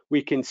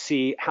 we can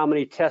see how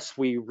many tests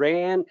we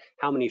ran,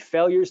 how many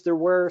failures there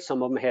were.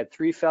 Some of them had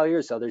 3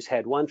 failures, others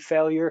had 1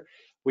 failure.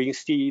 We can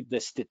see the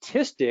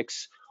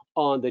statistics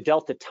on the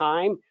delta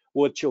time,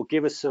 which will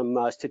give us some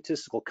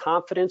statistical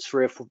confidence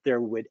for if there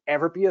would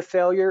ever be a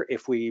failure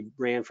if we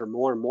ran for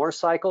more and more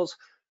cycles.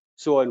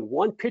 So in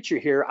one picture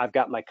here, I've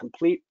got my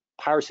complete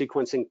power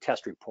sequencing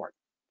test report.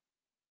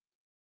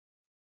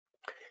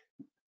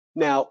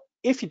 Now,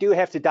 If you do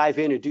have to dive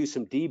in and do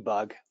some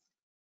debug,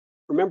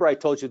 remember I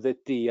told you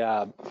that the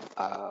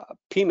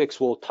PMIX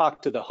will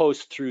talk to the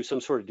host through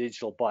some sort of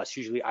digital bus,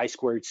 usually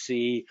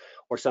I2C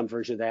or some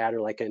version of that,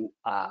 or like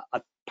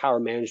a power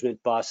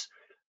management bus.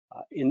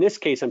 In this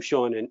case, I'm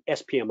showing an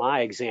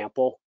SPMI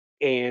example,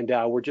 and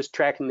we're just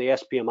tracking the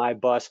SPMI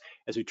bus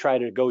as we try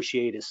to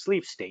negotiate a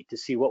sleep state to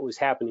see what was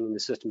happening in the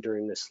system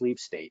during the sleep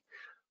state.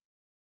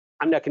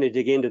 I'm not going to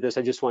dig into this.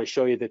 I just want to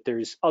show you that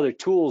there's other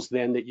tools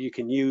then that you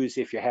can use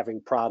if you're having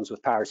problems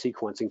with power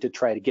sequencing to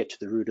try to get to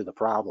the root of the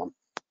problem.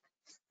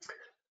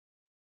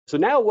 So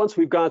now once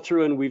we've gone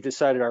through and we've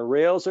decided our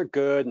rails are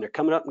good and they're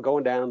coming up and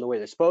going down the way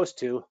they're supposed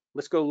to,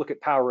 let's go look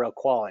at power rail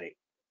quality.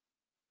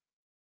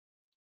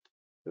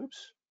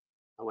 Oops,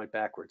 I went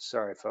backwards.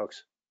 Sorry,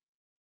 folks.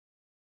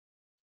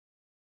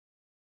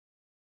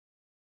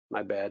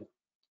 My bad.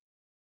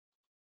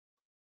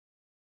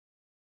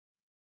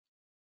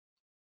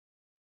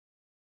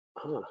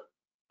 Huh.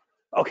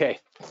 Okay,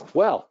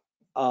 well,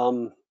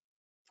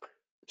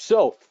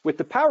 so with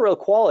the power rail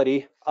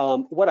quality,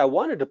 what I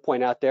wanted to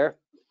point out there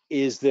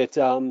is that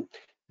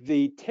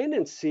the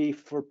tendency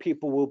for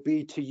people will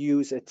be to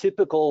use a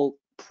typical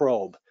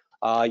probe,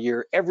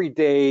 your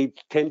everyday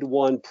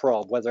 10-to-1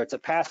 probe, whether it's a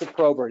passive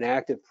probe or an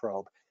active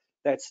probe.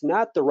 That's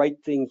not the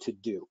right thing to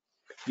do.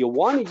 You'll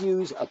want to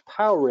use a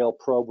power rail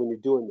probe when you're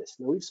doing this.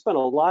 Now, we've spent a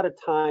lot of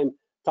time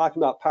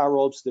talking about power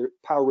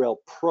rail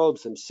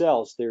probes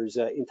themselves. There's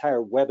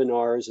entire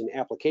webinars and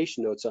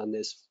application notes on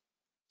this.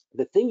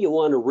 The thing you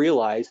want to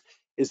realize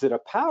is that a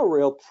power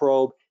rail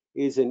probe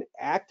is an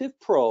active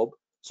probe,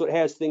 so it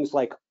has things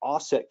like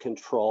offset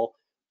control,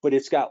 but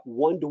it's got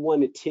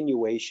one-to-one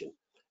attenuation.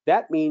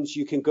 That means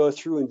you can go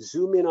through and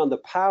zoom in on the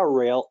power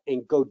rail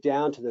and go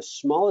down to the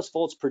smallest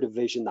volts per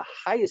division, the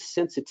highest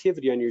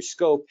sensitivity on your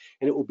scope,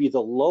 and it will be the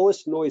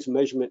lowest noise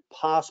measurement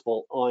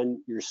possible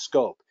on your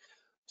scope.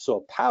 So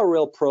a power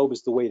rail probe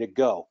is the way to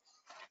go.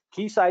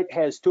 Keysight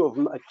has two of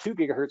them, a 2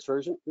 gigahertz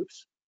version.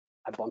 Oops,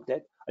 I bumped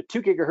it. A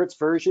 2 gigahertz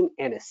version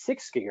and a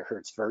 6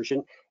 gigahertz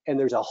version, and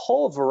there's a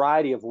whole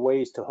variety of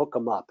ways to hook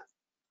them up.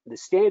 The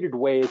standard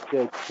way is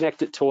to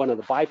connect it to one of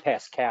the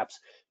bypass caps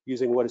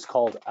using what is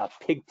called a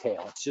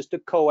pigtail. It's just a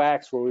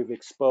coax where we've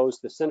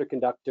exposed the center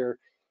conductor,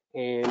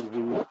 and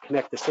we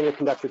connect the center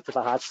conductor to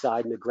the hot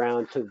side and the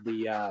ground to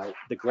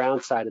the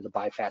ground side of the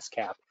bypass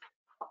cap.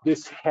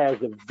 This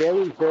has a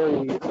very,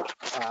 very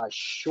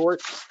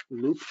short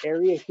loop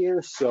area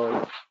here,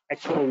 so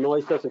external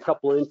noise doesn't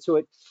couple into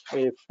it.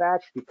 And in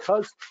fact,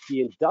 because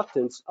the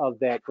inductance of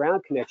that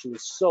ground connection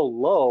is so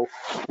low,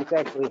 this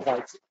actually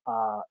has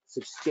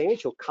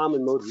substantial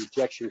common mode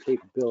rejection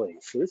capability.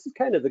 So this is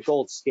kind of the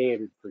gold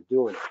standard for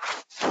doing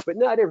it. But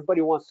not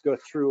everybody wants to go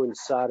through and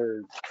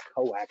solder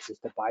coaxes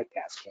to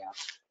bypass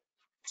caps.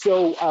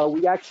 So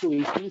we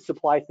actually do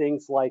supply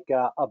things like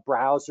a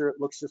browser. It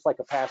looks just like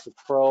a passive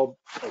probe.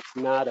 It's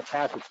not a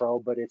passive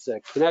probe, but it's a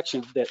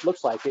connection that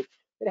looks like it.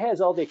 It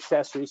has all the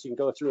accessories. You can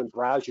go through and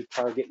browse your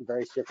target in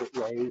various different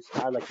ways.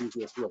 I like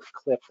using this little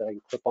clip that I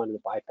can clip onto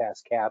the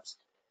bypass caps.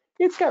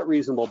 It's got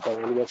reasonable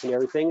bandwidth and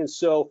everything. And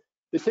so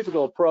the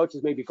typical approach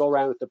is maybe go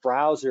around with the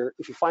browser.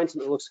 If you find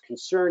something that looks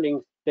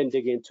concerning, then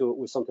dig into it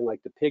with something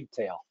like the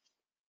pigtail.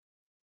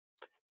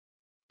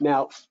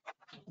 Now,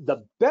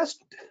 the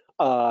best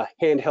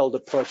handheld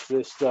approach for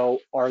this, though,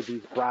 are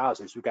these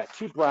browsers. We've got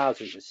two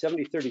browsers, a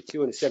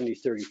 7032 and a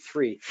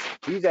 7033.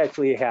 These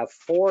actually have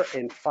 4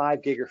 and 5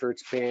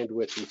 gigahertz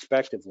bandwidth,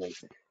 respectively.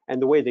 And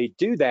the way they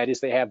do that is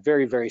they have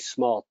very, very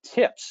small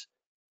tips.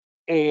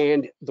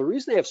 And the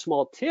reason they have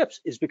small tips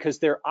is because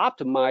they're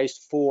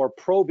optimized for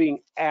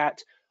probing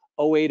at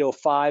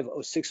 0805,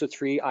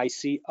 0603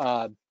 IC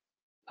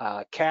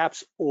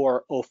caps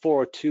or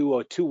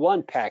 0402,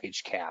 021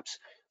 package caps.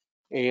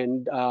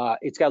 And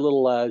it's got a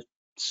little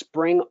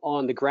spring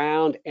on the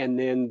ground, and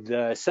then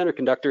the center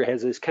conductor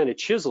has this kind of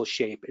chisel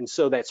shape. And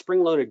so that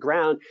spring-loaded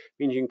ground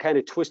means you can kind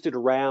of twist it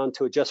around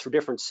to adjust for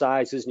different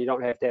sizes, and you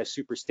don't have to have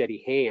super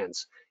steady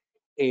hands.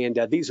 And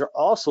these are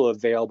also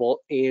available.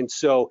 And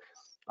so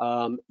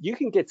you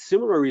can get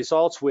similar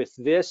results with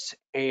this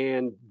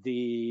and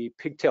the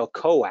pigtail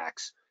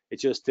coax.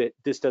 It's just that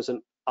this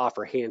doesn't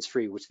offer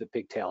hands-free, which the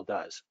pigtail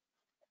does.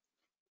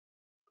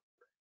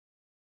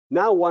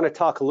 Now I want to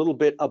talk a little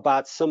bit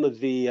about some of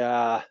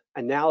the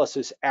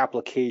analysis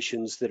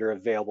applications that are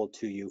available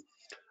to you.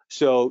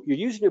 So you're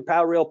using your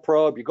power rail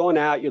probe, you're going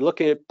out, you're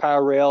looking at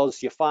power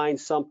rails, you find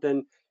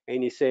something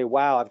and you say,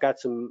 wow, I've got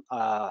some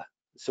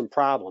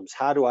problems.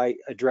 How do I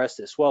address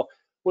this? Well,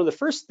 one of the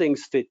first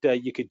things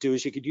that you could do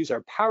is you could use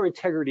our power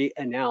integrity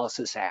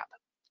analysis app.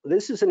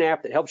 This is an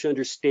app that helps you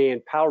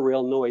understand power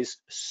rail noise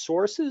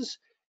sources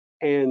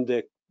and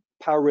the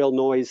power rail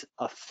noise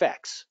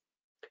effects.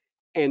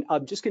 And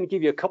I'm just going to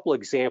give you a couple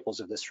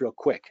examples of this real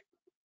quick.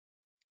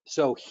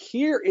 So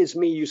here is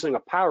me using a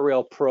power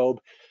rail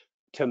probe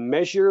to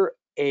measure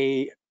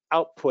a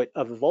output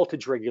of a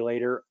voltage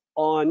regulator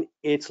on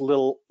its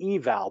little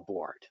eval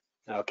board.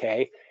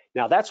 Okay,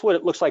 now that's what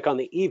it looks like on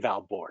the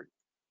eval board.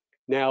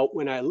 Now,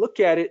 when I look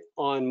at it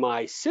on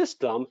my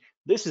system,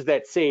 this is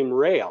that same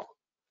rail.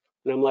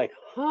 And I'm like,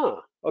 huh,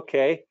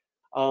 Okay.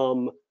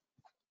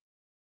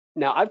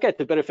 Now I've got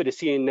the benefit of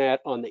seeing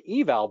that on the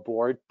eval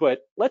board, but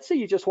let's say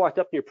you just walked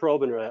up and you're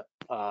probing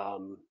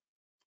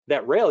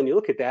that rail and you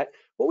look at that.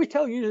 What we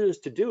tell users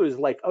to do is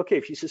like, okay,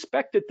 if you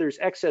suspect that there's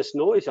excess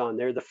noise on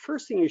there, the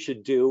first thing you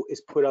should do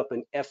is put up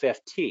an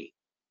FFT.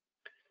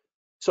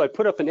 So I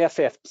put up an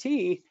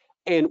FFT,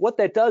 and what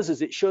that does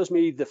is it shows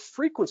me the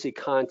frequency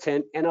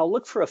content, and I'll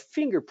look for a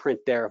fingerprint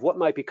there of what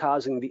might be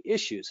causing the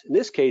issues. In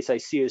this case, I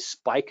see a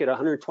spike at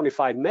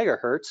 125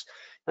 megahertz,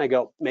 and I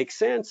go, makes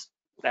sense.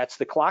 That's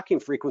the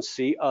clocking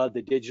frequency of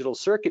the digital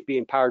circuit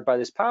being powered by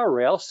this power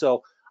rail.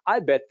 So I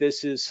bet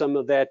this is some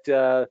of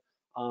that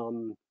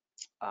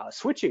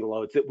switching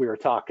loads that we were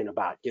talking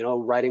about, you know,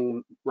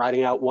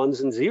 writing out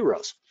ones and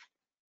zeros.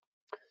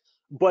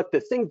 But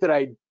the thing that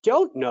I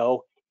don't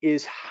know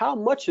is how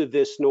much of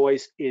this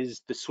noise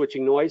is the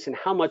switching noise and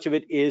how much of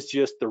it is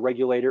just the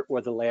regulator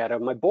or the layout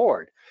of my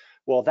board.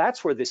 Well,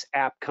 that's where this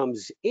app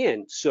comes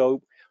in.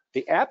 So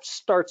the app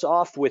starts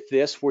off with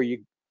this where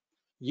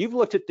you've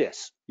looked at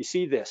this, you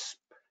see this.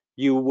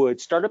 You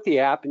would start up the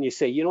app and you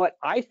say, you know what,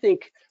 I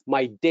think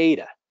my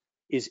data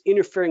is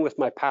interfering with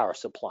my power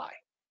supply.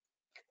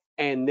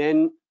 And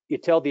then you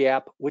tell the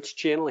app which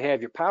channel you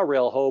have your power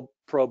rail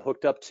probe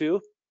hooked up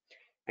to.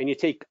 And you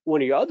take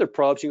one of your other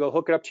probes, you go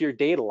hook it up to your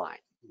data line,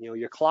 you know,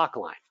 your clock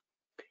line.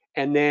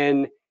 And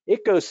then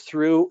it goes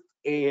through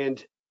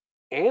and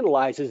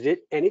analyzes it,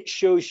 and it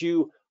shows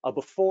you a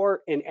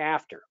before and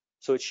after.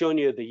 So it's showing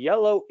you the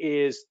yellow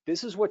is,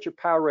 this is what your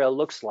power rail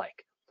looks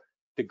like.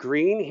 The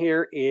green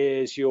here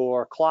is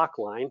your clock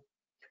line.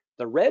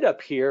 The red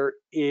up here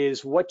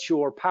is what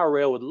your power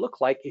rail would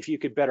look like if you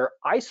could better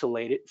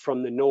isolate it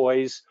from the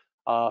noise,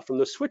 from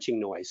the switching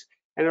noise.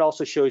 And it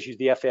also shows you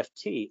the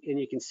FFT, and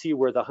you can see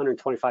where the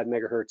 125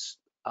 megahertz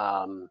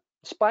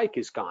spike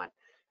is gone.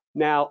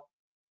 Now,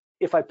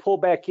 if I pull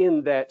back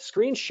in that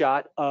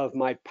screenshot of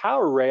my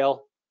power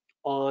rail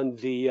on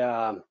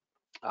the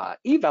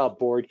eval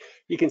board,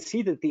 you can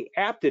see that the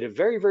app did a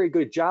very, very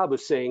good job of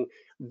saying,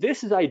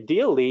 this is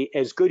ideally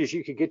as good as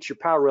you could get your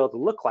power rail to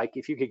look like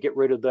if you could get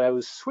rid of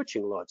those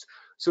switching loads.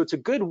 So it's a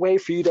good way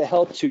for you to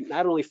help to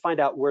not only find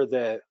out where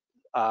the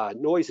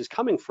noise is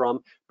coming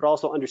from, but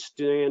also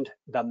understand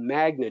the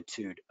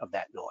magnitude of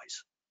that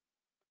noise.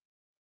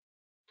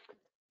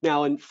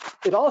 Now, and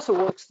it also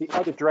works the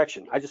other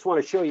direction. I just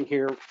want to show you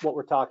here what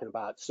we're talking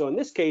about. So in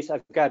this case,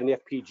 I've got an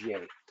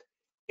FPGA,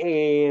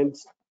 and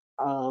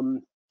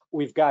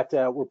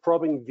we're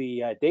probing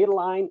the data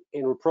line,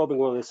 and we're probing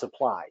one of the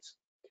supplies.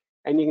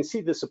 And you can see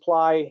the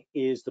supply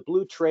is the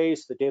blue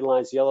trace, the data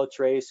line is the yellow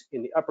trace.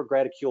 In the upper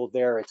graticule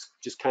there, it's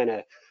just kind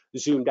of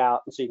zoomed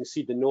out, and so you can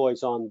see the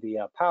noise on the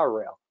power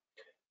rail.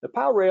 The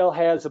power rail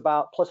has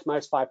about plus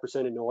minus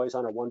 5% of noise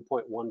on a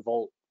 1.1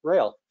 volt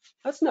rail.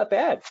 That's not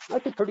bad.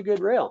 That's a pretty good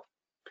rail.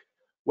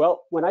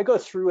 Well, when I go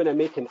through and I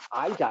make an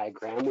eye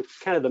diagram, which is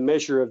kind of the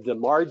measure of the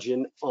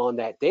margin on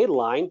that data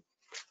line,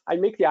 I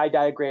make the eye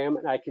diagram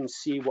and I can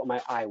see what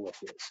my eye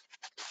width is.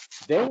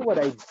 Then what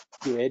I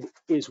did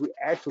is we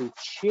actually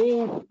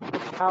changed the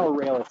power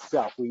rail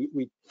itself. We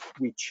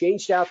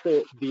changed out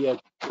the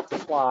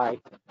supply,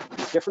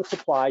 the different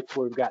supply to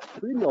where we've got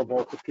 3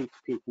 millivolts of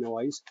peak-to-peak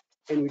noise,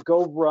 and we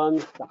go run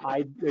the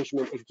eye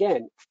measurement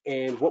again.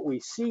 And what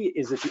we see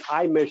is that the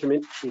eye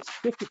measurement is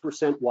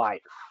 50% wider.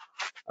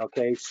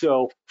 Okay,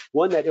 so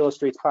one, that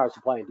illustrates power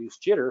supply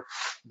induced jitter,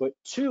 but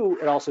two,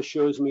 it also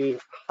shows me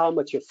how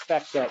much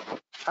effect that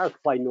power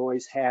supply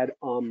noise had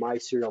on my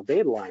serial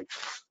data line.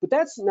 But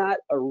that's not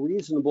a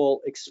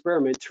reasonable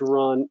experiment to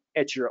run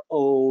at your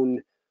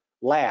own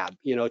lab,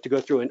 you know, to go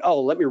through and,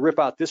 oh, let me rip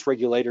out this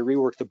regulator,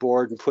 rework the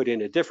board and put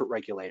in a different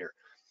regulator.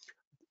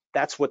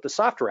 That's what the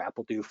software app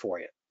will do for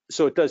you.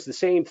 So it does the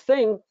same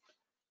thing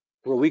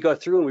where we go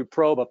through and we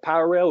probe a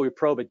power rail, we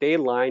probe a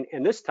data line,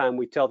 and this time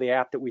we tell the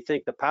app that we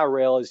think the power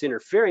rail is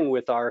interfering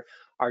with our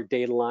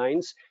data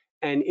lines,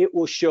 and it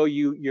will show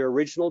you your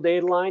original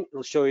data line,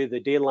 it'll show you the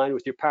data line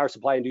with your power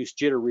supply induced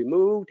jitter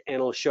removed, and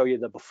it'll show you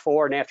the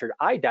before and after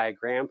eye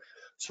diagram.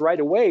 So right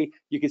away,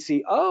 you can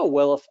see, oh,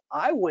 well, if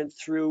I went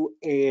through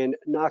and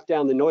knocked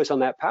down the noise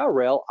on that power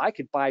rail, I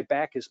could buy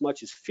back as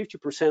much as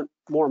 50%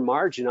 more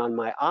margin on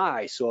my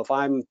eye. So if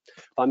I'm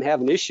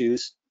having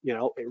issues, you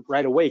know,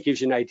 right away it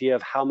gives you an idea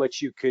of how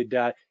much you could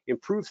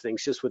improve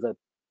things just with a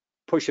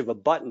push of a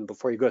button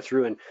before you go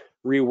through and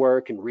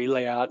rework and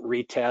relay out and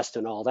retest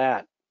and all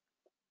that.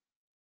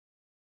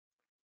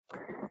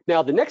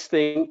 Now, the next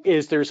thing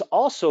is there's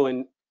also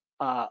an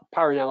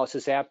power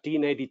analysis app,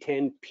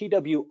 D9010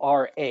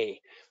 PWRA,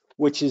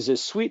 which is a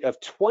suite of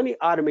 20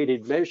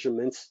 automated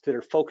measurements that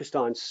are focused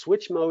on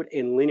switch mode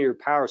and linear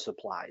power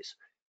supplies.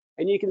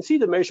 And you can see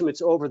the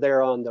measurements over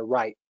there on the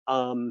right.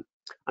 I'm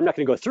not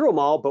going to go through them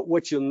all, but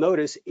what you'll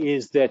notice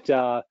is that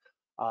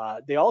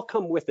they all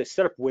come with a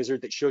setup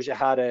wizard that shows you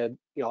how to,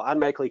 you know,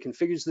 automatically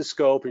configures the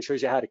scope and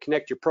shows you how to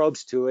connect your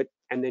probes to it,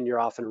 and then you're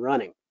off and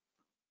running.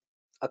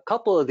 A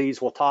couple of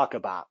these we'll talk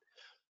about.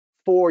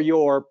 For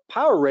your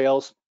power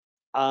rails,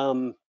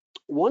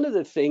 one of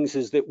the things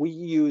is that we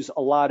use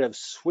a lot of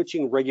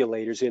switching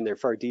regulators in there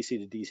for our DC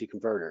to DC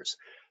converters.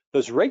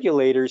 Those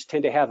regulators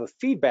tend to have a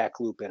feedback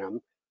loop in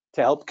them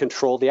to help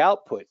control the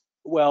output.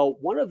 Well,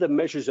 one of the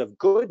measures of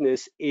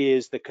goodness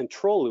is the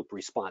control loop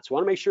response. We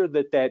want to make sure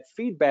that that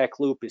feedback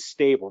loop is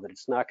stable, that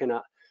it's not going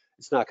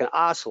to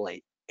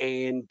oscillate.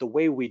 And the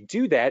way we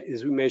do that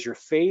is we measure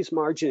phase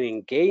margin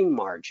and gain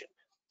margin.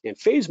 And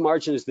phase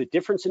margin is the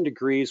difference in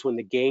degrees when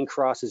the gain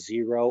crosses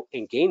 0,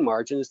 and gain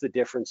margin is the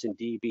difference in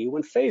dB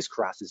when phase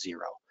crosses 0.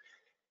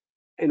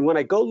 And when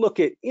I go look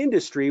at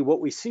industry, what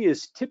we see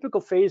is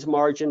typical phase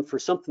margin for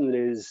something that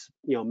is,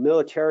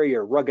 military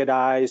or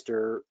ruggedized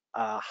or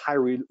high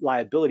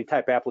reliability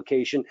type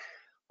application.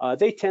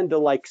 They tend to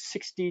like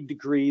 60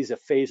 degrees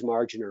of phase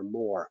margin or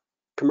more.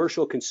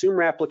 Commercial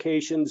consumer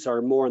applications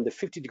are more in the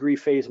 50-degree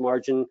phase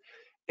margin,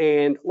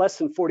 and less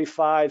than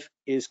 45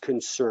 is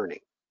concerning.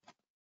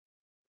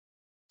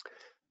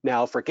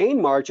 Now, for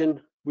gain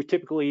margin, we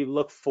typically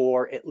look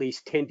for at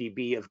least 10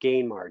 dB of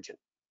gain margin.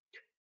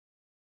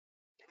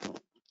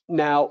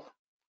 Now,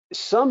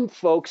 some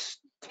folks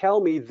tell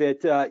me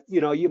that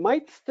you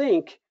might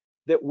think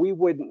that we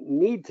wouldn't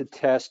need to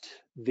test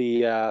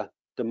the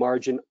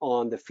margin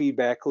on the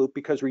feedback loop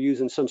because we're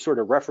using some sort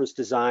of reference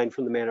design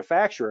from the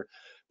manufacturer.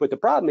 But the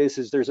problem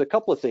is there's a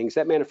couple of things.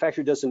 That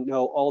manufacturer doesn't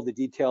know all the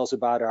details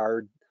about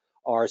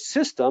our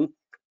system.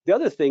 The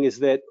other thing is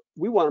that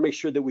we want to make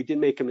sure that we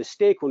didn't make a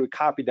mistake when we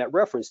copied that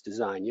reference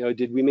design.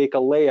 Did we make a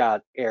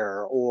layout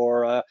error,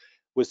 or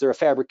was there a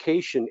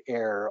fabrication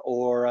error,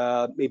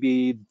 or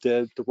maybe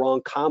the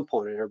wrong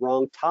component or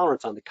wrong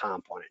tolerance on the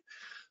component?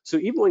 So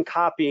even when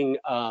copying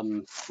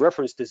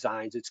reference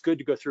designs, it's good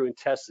to go through and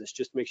test this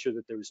just to make sure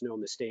that there was no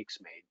mistakes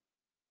made.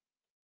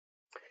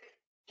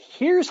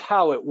 Here's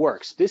how it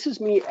works. This is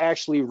me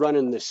actually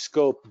running the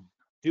scope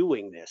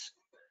doing this.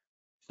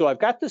 So I've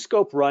got the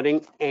scope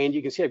running, and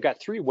you can see I've got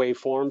 3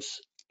 waveforms,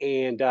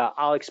 and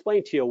I'll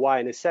explain to you why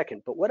in a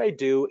second. But what I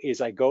do is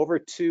I go over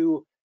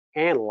to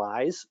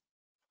Analyze,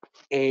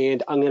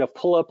 and I'm going to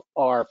pull up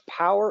our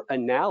power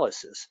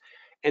analysis.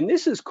 And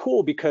this is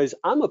cool because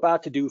I'm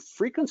about to do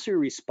frequency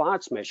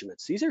response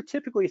measurements. These are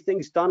typically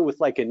things done with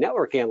like a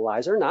network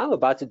analyzer. Now I'm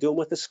about to do them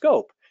with a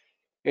scope.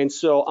 And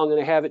so I'm going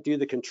to have it do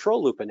the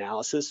control loop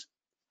analysis.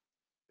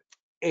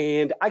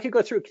 And I could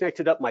go through and connect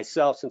it up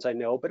myself since I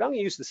know, but I'm going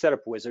to use the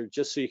setup wizard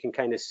just so you can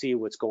kind of see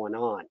what's going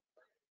on.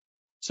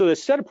 So the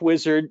setup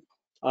wizard,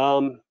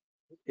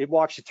 it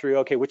walks you through,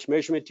 okay, which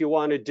measurement do you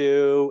want to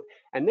do?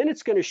 And then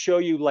it's going to show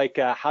you like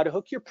how to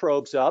hook your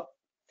probes up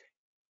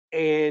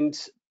and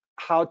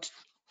how to,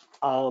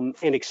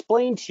 and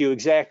explain to you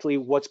exactly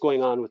what's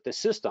going on with the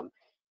system.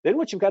 Then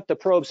once you've got the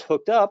probes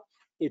hooked up,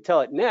 you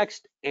tell it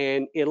next,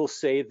 and it'll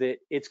say that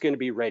it's going to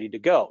be ready to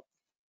go.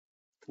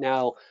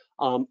 Now,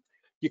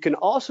 you can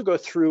also go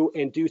through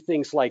and do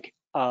things like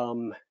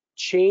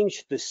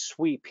change the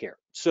sweep here.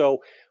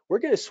 So we're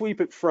going to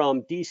sweep it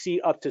from DC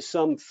up to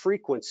some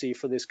frequency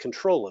for this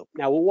control loop.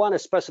 Now we'll want to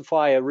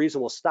specify a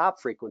reasonable stop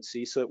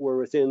frequency so that we're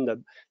within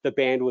the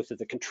bandwidth of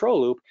the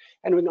control loop.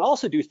 And we can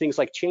also do things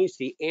like change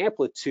the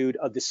amplitude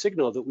of the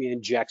signal that we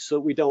inject so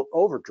that we don't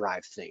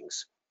overdrive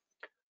things.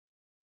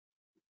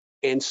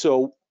 And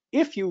so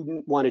if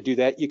you want to do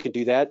that, you can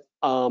do that.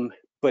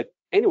 But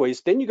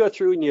anyways, then you go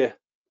through and you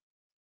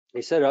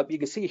set it up. You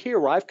can see here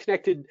where I've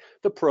connected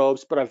the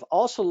probes, but I've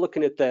also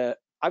looking at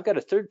I've got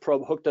a third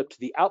probe hooked up to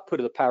the output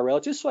of the power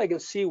rail just so I can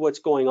see what's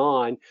going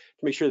on to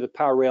make sure the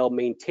power rail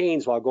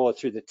maintains while going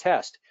through the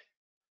test.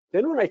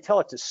 Then when I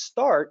tell it to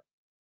start,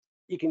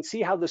 you can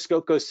see how the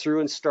scope goes through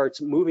and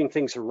starts moving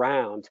things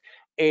around.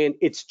 And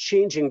it's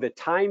changing the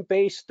time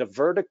base, the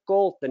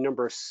vertical, the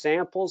number of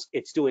samples,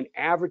 it's doing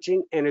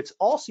averaging, and it's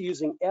also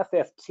using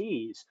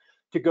FFTs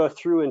to go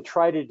through and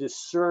try to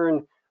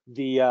discern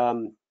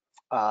the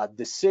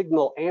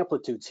signal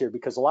amplitudes here,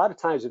 because a lot of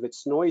times if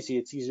it's noisy,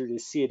 it's easier to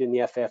see it in the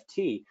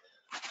FFT.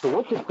 So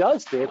once it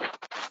does this,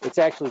 it's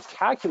actually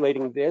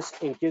calculating this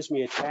and gives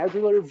me a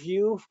tabular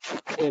view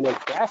and a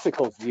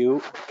graphical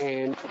view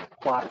and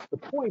plots the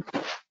points.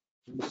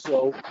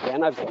 So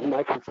then I've done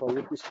my control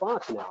loop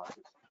response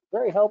analysis.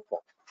 Very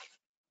helpful.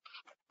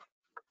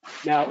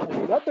 Now,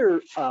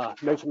 another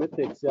measurement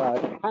that's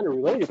kind of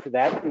related to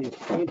that is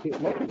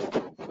transient measurement.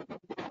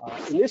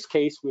 In this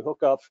case, we hook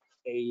up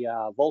a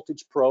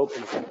voltage probe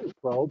and a current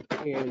probe,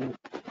 and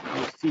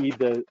you see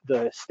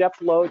the step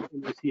load,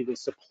 and you see the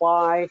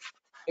supply.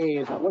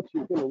 And what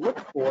you're going to look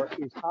for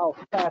is how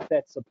fast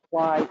that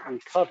supply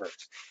recovers.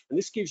 And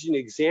this gives you an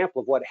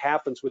example of what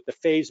happens with the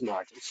phase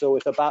margin. So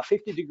with about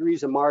 50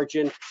 degrees of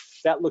margin,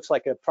 that looks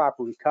like a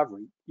proper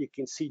recovery. You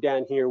can see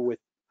down here with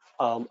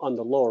on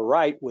the lower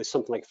right with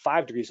something like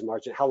 5 degrees of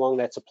margin, how long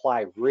that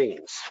supply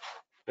rings.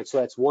 And so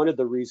that's one of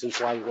the reasons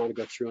why we want to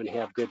go through and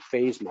have good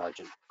phase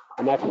margin.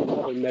 And that's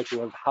another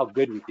measure of how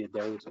good we did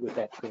there with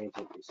that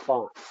transient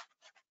response.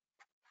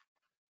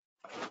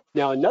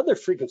 Now, another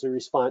frequency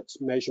response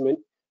measurement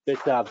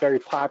that's very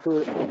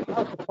popular is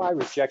power supply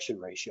rejection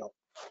ratio.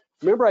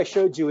 Remember I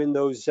showed you in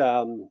those,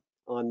 on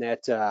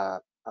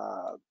that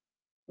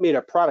made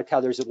a product,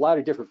 how there's a lot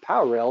of different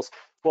power rails.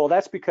 Well,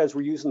 that's because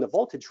we're using the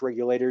voltage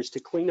regulators to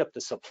clean up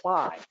the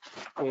supply.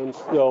 And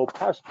so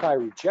power supply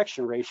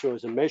rejection ratio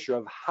is a measure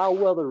of how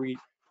well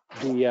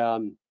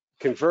the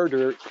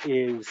converter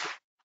is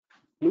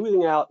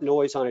smoothing out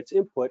noise on its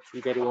input from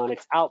getting on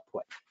its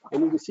output.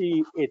 And you can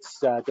see it's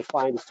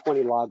defined as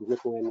 20 log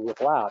ripple in,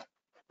 ripple out.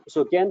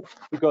 So again,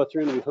 we go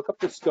through and we hook up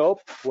the scope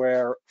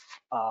where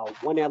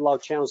one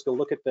analog channel is going to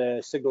look at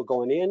the signal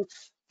going in,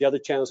 the other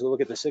channel is going to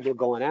look at the signal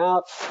going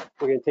out.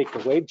 We're going to take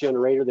the wave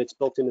generator that's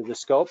built into the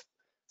scope.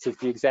 So it's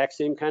the exact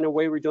same kind of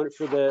way we're doing it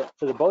for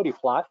the Bodie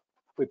plot.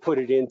 We put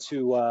it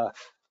into a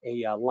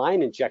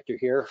line injector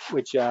here,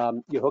 which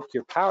you hook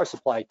your power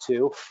supply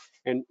to.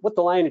 And what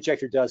the line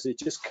injector does, it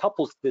just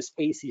couples this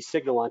AC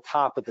signal on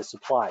top of the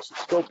supply. So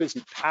the scope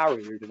isn't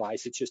powering your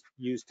device, it's just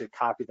used to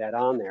copy that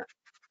on there.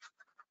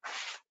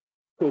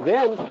 So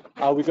then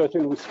we go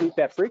through and we sweep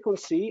that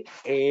frequency,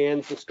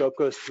 and the scope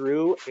goes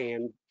through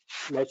and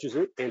measures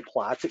it and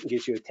plots it and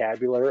gives you a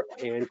tabular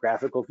and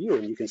graphical view,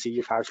 and you can see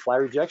your power supply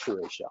rejection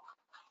ratio.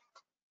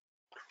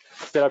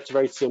 Setup's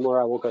very similar,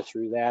 I won't go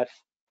through that.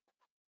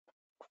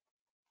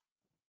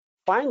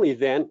 Finally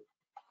then,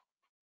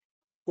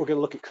 we're going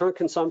to look at current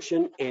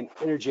consumption and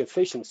energy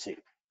efficiency.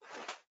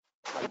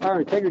 The power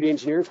integrity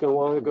engineer is going to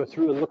want to go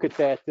through and look at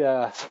that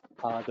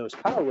those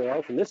power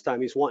rails, and this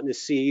time he's wanting to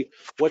see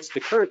what's the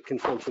current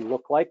consumption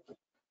look like.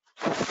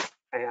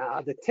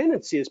 The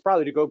tendency is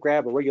probably to go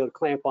grab a regular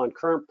clamp-on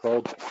current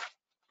probe.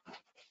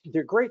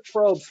 They're great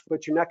probes,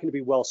 but you're not going to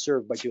be well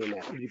served by doing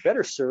that. You'd be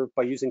better served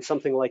by using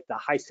something like the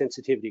high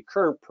sensitivity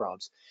current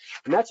probes.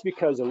 And that's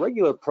because a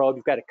regular probe,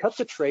 you've got to cut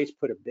the trace,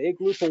 put a big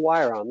loop of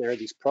wire on there.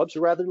 These probes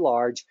are rather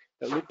large.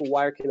 That loop of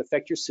wire can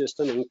affect your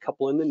system and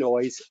couple in the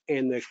noise.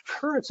 And the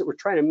currents that we're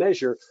trying to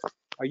measure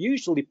are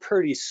usually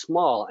pretty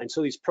small. And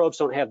so these probes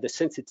don't have the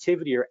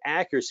sensitivity or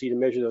accuracy to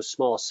measure those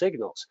small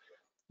signals.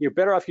 You're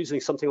better off using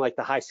something like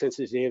the high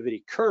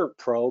sensitivity current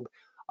probe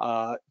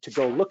to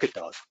go look at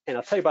those. And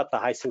I'll tell you about the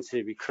high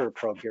sensitivity current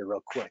probe here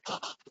real quick.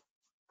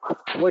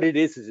 What it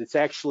is it's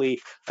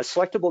actually a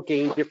selectable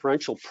gain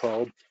differential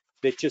probe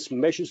that just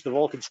measures the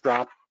voltage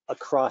drop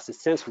across a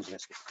sense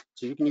resistor.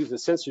 So you can use a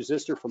sense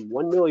resistor from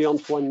 1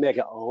 milliohm to 1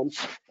 mega ohm.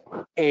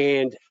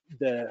 And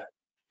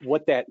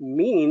what that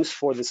means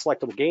for the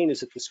selectable gain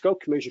is that the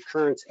scope can measure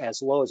currents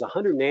as low as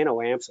 100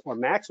 nanoamps or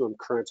maximum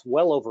currents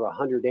well over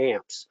 100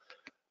 amps.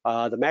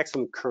 The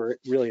maximum current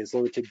really is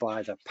limited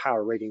by the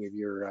power rating of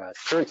your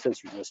current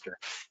sense resistor.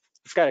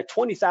 It's got a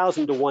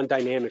 20,000 to 1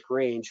 dynamic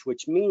range,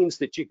 which means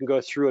that you can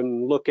go through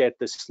and look at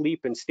the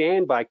sleep and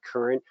standby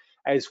current,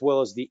 as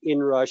well as the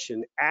inrush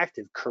and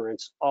active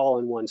currents all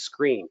in one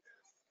screen.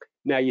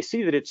 Now you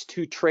see that it's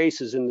 2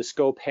 traces and the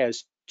scope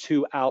has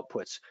 2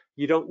 outputs.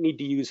 You don't need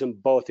to use them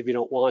both if you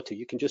don't want to.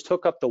 You can just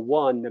hook up the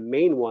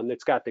main one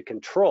that's got the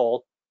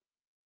control.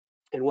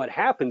 And what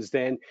happens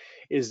then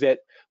is that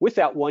with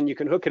that one, you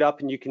can hook it up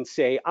and you can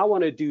say, I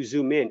want to do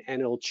zoom in,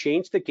 and it'll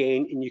change the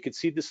gain and you can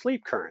see the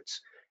sleep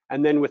currents.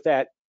 And then with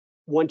that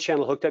one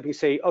channel hooked up, you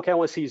say, okay, I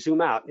want to see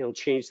zoom out, and it'll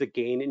change the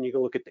gain and you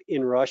can look at the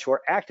inrush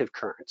or active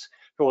currents.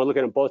 If you want to look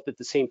at them both at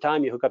the same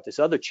time, you hook up this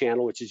other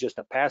channel, which is just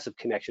a passive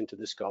connection to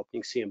the scope.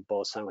 You can see them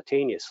both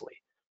simultaneously.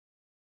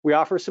 We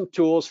offer some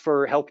tools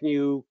for helping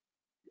you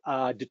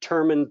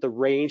determine the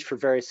range for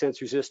various sense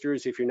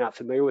resistors if you're not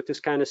familiar with this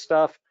kind of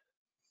stuff.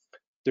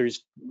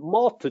 There's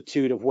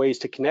multitude of ways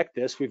to connect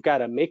this. We've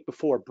got a make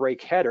before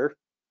break header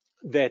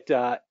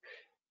that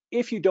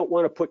if you don't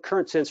want to put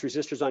current sense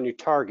resistors on your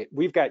target,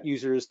 we've got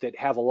users that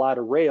have a lot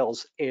of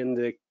rails, and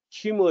the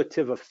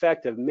cumulative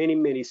effect of many,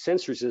 many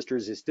sense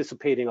resistors is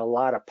dissipating a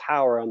lot of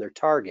power on their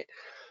target.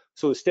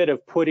 So instead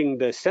of putting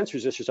the sense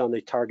resistors on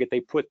the target, they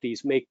put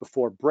these make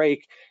before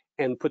break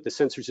and put the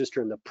sense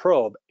resistor in the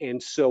probe.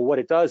 And so what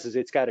it does is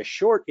it's got a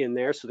short in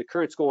there, so the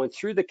current's going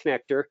through the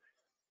connector.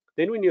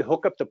 Then when you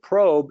hook up the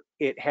probe,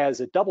 it has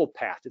a double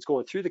path. It's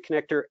going through the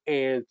connector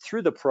and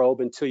through the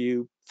probe until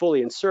you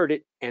fully insert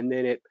it, and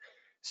then it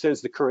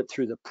sends the current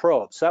through the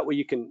probe. So that way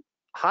you can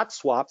hot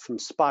swap from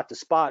spot to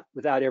spot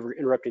without ever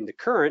interrupting the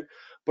current,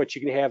 but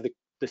you can have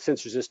the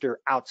sense resistor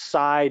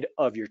outside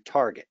of your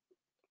target.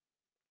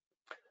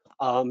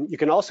 You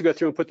can also go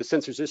through and put the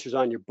sense resistors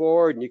on your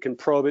board, and you can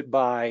probe it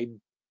by,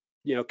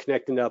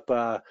 connecting up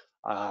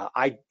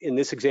in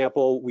this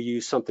example, we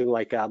use something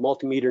like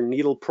multimeter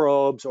needle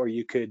probes, or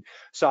you could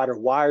solder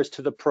wires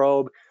to the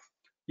probe.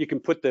 You can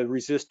put the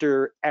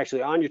resistor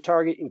actually on your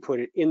target. You can put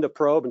it in the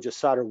probe and just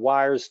solder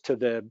wires to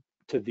the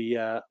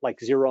like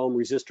 0 ohm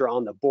resistor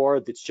on the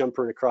board that's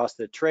jumping across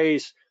the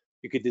trace.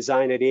 You could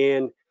design it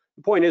in.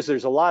 The point is,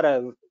 there's a lot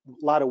of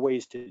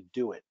ways to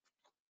do it.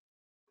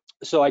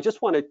 So I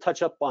just want to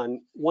touch up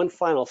on one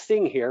final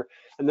thing here,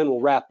 and then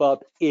we'll wrap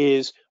up,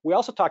 is we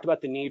also talked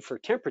about the need for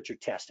temperature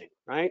testing,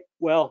 right?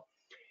 Well,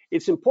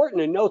 it's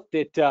important to note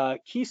that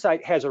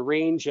Keysight has a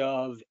range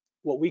of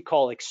what we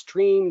call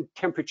extreme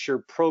temperature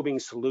probing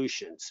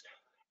solutions.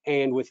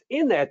 And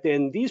within that,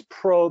 then, these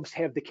probes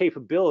have the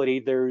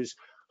capability. There's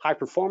high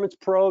performance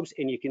probes,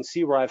 and you can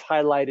see where I've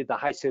highlighted the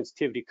high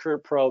sensitivity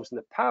current probes and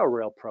the power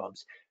rail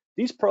probes.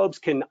 These probes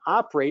can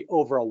operate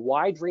over a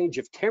wide range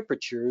of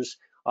temperatures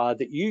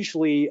that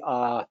usually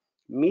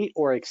meet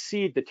or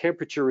exceed the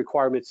temperature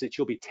requirements that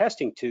you'll be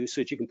testing to,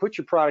 so that you can put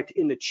your product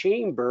in the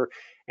chamber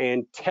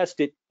and test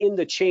it in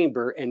the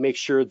chamber and make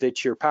sure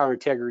that your power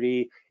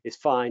integrity is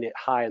fine at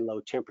high and low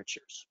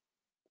temperatures.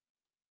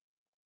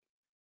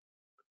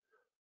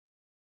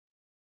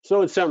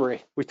 So in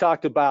summary, we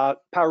talked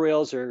about power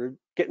rails are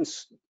getting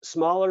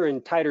smaller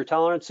and tighter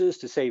tolerances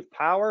to save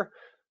power.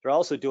 They're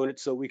also doing it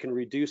so we can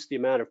reduce the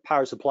amount of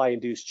power supply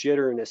induced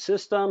jitter in the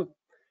system.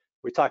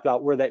 We talked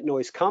about where that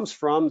noise comes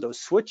from,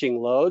 those switching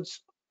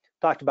loads.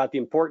 Talked about the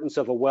importance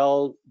of a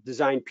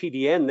well-designed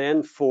PDN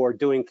then for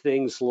doing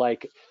things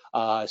like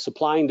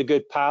supplying the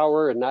good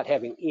power and not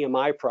having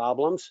EMI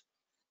problems.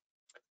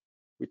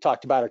 We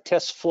talked about our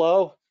test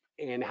flow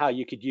and how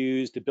you could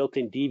use the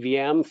built-in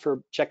DVM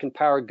for checking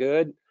power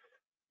good.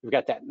 We've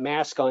got that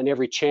mask on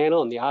every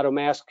channel and the auto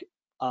mask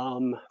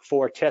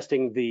for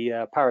testing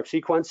the power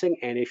sequencing.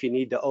 And if you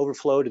need to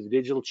overflow to the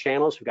digital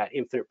channels, we've got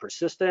infinite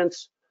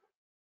persistence.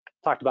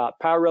 Talked about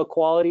power rail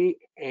quality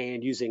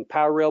and using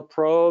power rail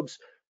probes,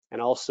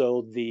 and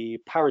also the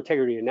power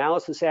integrity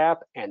analysis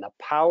app and the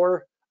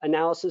power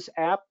analysis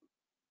app.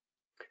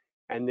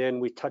 And then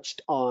we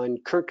touched on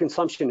current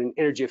consumption and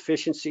energy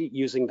efficiency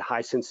using the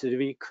high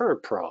sensitivity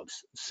current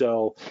probes.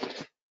 So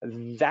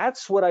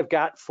that's what I've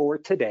got for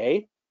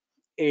today.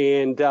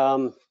 And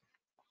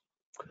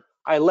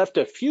I left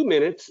a few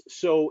minutes,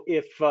 so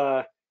if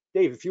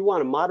Dave, if you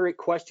want to moderate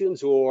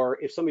questions, or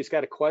if somebody's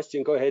got a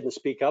question, go ahead and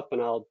speak up and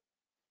I'll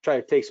try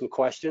to take some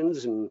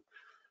questions. And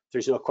if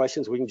there's no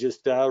questions, we can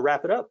just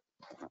wrap it up.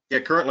 Yeah,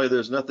 currently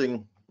there's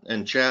nothing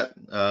in chat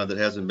that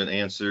hasn't been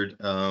answered.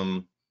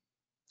 One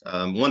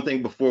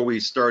thing before we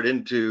start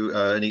into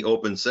any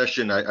open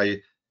session,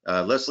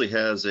 Leslie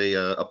has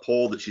a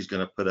poll that she's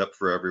going to put up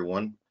for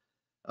everyone.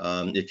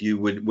 If you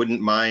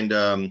wouldn't mind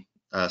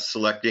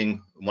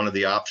selecting one of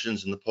the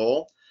options in the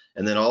poll.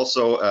 And then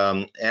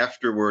also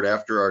afterward,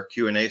 after our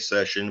Q&A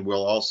session,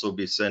 we'll also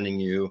be sending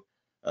you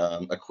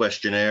a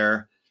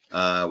questionnaire.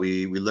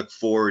 We look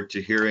forward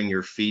to hearing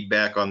your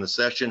feedback on the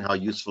session, how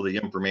useful the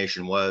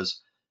information was,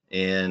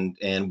 and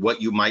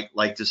what you might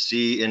like to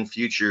see in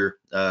future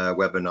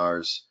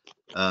webinars.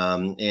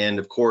 And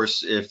of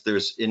course, if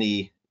there's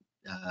any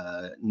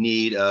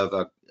need of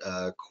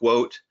a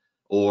quote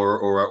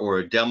or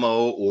a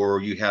demo,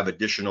 or you have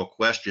additional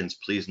questions,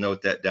 please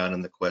note that down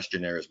in the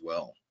questionnaire as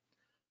well.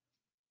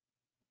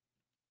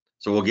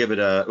 So we'll give it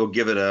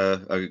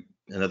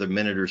another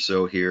minute or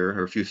so here,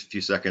 or a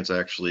few seconds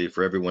actually,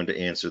 for everyone to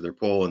answer their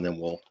poll, and then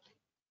we'll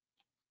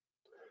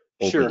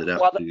open it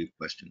up to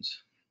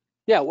questions.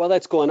 Yeah, while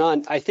that's going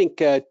on, I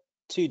think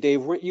too,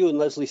 Dave, weren't you and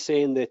Leslie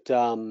saying that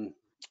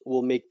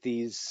we'll make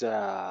these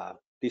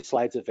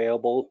slides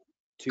available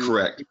to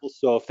Correct. people?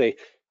 So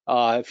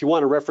if you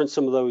want to reference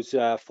some of those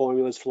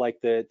formulas for like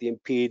the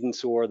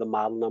impedance or the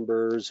model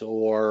numbers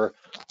or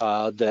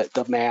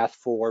the math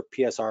for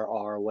PSRR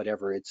or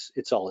whatever,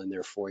 it's all in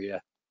there for you.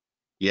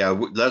 Yeah,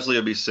 Leslie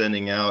will be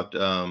sending out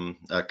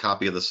a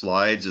copy of the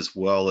slides as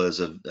well as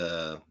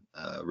a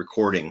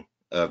recording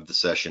of the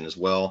session as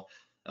well.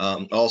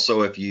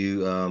 Also, if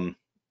you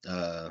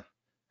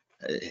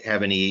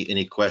have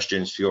any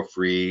questions, feel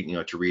free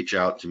to reach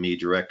out to me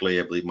directly.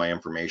 I believe my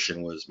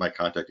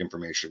contact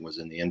information was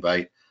in the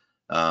invite.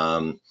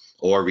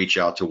 Or reach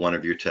out to one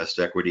of your test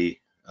equity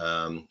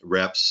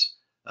reps.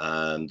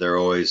 They're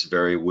always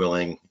very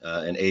willing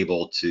and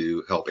able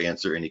to help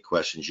answer any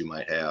questions you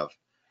might have.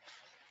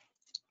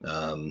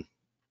 How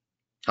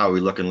are we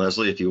looking,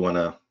 Leslie, if you want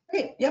to?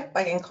 Great, yep,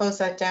 I can close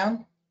that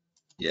down.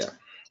 Yeah.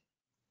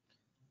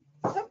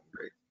 Yep.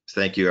 Great.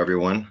 Thank you,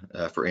 everyone,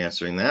 for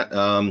answering that.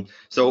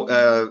 So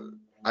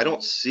I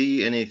don't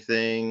see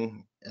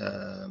anything,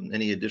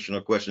 any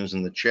additional questions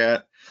in the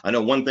chat. I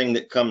know one thing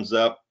that comes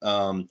up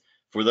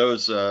for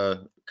those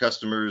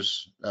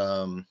customers,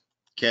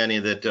 Kenny,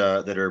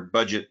 that are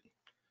budget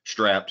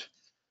strapped,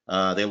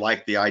 they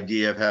like the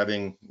idea of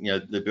having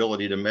the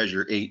ability to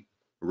measure 8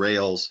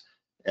 rails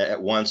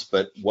at once.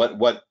 But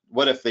what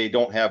if they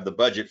don't have the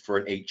budget for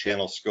an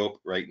 8-channel scope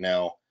right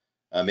now?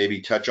 Maybe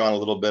touch on a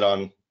little bit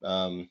on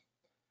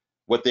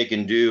what they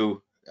can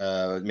do.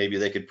 Maybe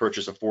they could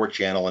purchase a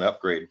 4-channel and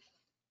upgrade.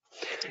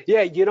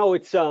 Yeah,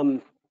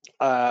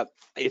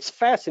 it's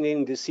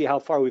fascinating to see how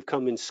far we've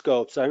come in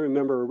scopes. I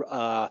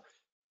remember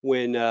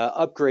when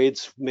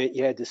upgrades meant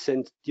you had to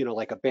send,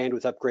 like a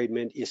bandwidth upgrade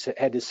meant you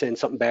had to send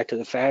something back to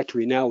the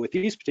factory. Now with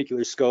these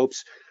particular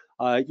scopes,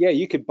 yeah,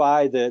 you could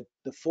buy the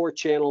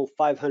 4-channel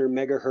 500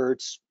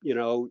 megahertz,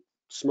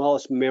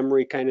 smallest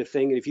memory kind of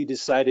thing. And if you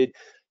decided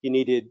you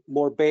needed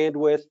more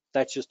bandwidth,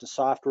 that's just a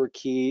software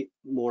key.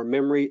 More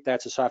memory,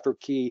 that's a software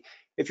key.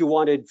 If you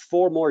wanted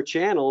 4 more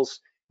channels,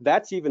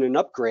 that's even an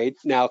upgrade.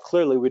 Now,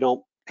 clearly, we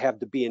don't have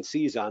the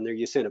BNCs on there.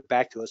 You send it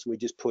back to us, and we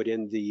just put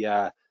in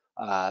the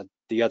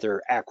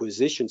other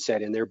acquisition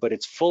set in there. But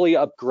it's fully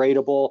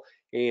upgradable,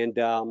 and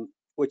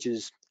which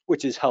is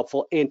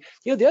helpful. And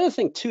the other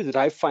thing too that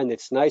I find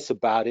that's nice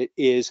about it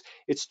is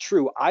it's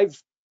true.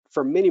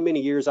 For many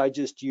years I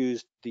just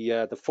used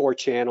the 4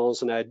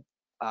 channels, and I'd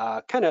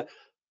kind of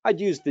I'd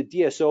use the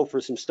DSO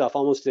for some stuff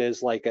almost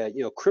as like a,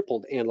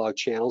 crippled analog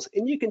channels,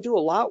 and you can do a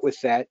lot with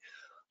that.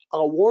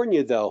 I'll warn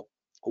you though,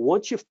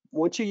 once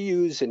you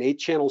use an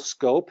 8-channel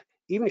scope,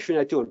 even if you're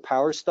not doing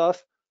power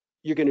stuff,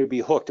 you're going to be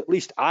hooked. At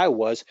least I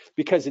was,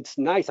 because it's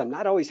nice. I'm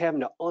not always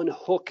having to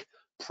unhook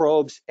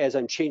probes as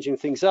I'm changing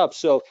things up.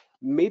 So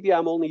maybe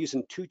I'm only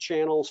using 2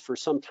 channels for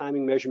some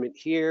timing measurement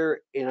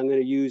here, and I'm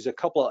going to use a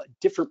couple of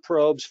different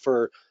probes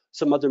for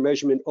some other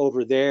measurement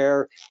over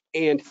there.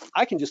 And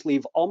I can just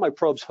leave all my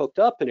probes hooked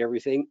up and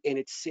everything, and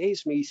it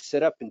saves me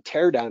setup and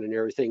tear down and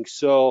everything.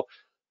 So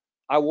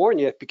I warn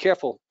you, be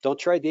careful. Don't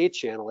try the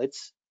 8-channel.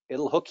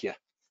 It'll hook you,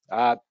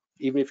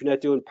 even if you're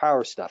not doing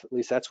power stuff. At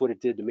least that's what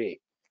it did to me.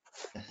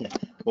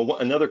 Well,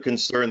 another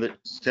concern that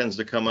tends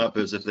to come up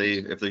is if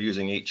they're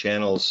using 8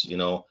 channels,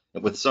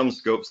 with some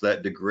scopes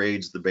that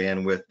degrades the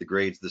bandwidth,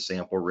 degrades the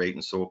sample rate,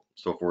 and so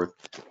forth.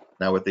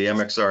 Now with the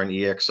MXR and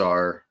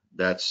EXR,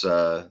 that's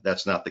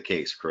not the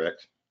case,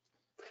 correct?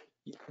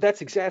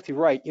 That's exactly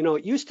right.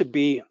 It used to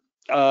be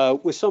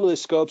with some of the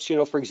scopes,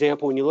 for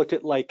example, when you looked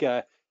at like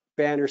a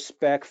banner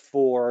spec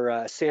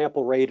for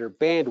sample rate or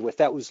bandwidth,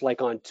 that was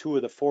like on 2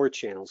 of the 4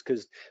 channels,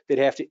 because they'd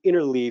have to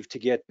interleave to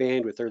get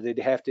bandwidth, or they'd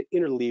have to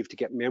interleave to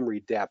get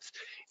memory depth.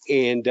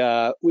 And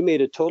we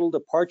made a total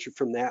departure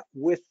from that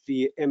with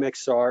the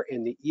MXR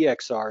and the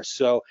EXR.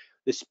 So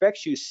the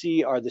specs you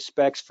see are the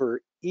specs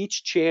for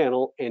each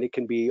channel, and it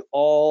can be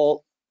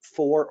all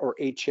 4 or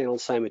 8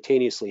 channels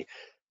simultaneously.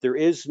 There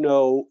is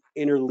no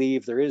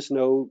interleave, there is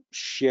no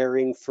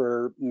sharing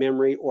for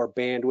memory or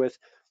bandwidth.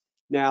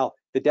 Now,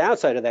 the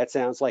downside of that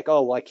sounds like,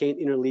 oh, well, I can't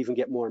interleave and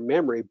get more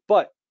memory,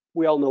 but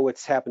we all know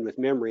what's happened with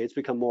memory. It's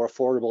become more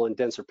affordable in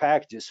denser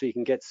packages, so you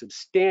can get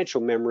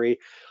substantial memory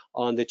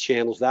on the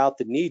channels without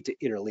the need to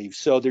interleave.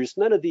 So there's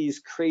none of these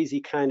crazy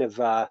kind of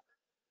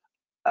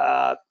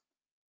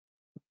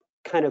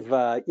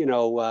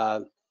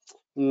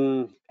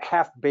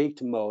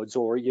half-baked modes,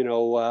 or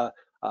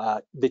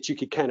that you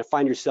could kind of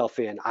find yourself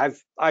in.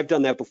 I've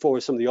done that before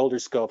with some of the older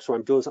scopes where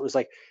I'm doing something. It's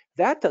like,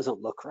 that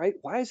doesn't look right.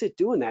 Why is it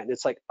doing that? And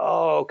it's like,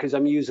 oh, because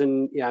I'm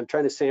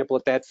trying to sample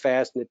it that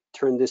fast, and it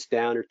turned this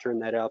down or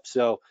turn that up.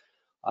 So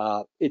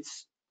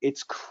it's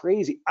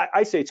crazy.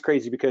 I say it's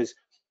crazy because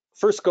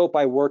first scope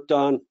I worked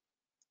on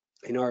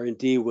in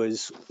R&D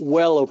was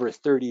well over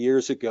 30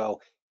 years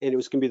ago, and it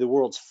was going to be the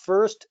world's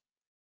first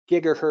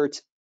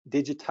gigahertz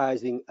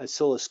digitizing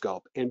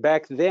oscilloscope. And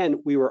back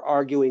then we were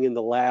arguing in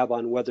the lab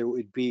on whether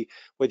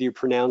you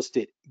pronounced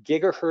it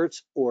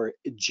gigahertz or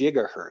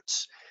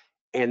gigahertz.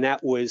 And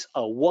that was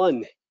a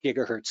 1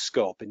 gigahertz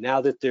scope. And now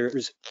that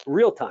there's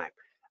real time,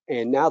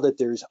 and now that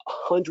there's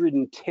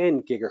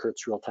 110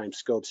 gigahertz real time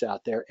scopes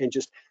out there, and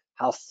just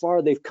how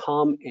far they've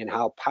come and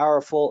how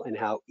powerful and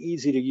how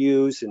easy to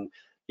use, and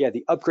yeah,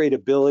 the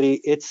upgradability,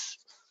 it's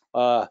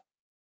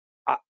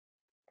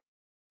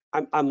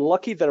I'm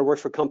lucky that I work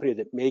for a company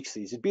that makes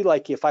these. It'd be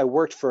like if I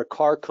worked for a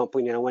car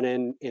company and I went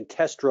in and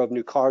test drove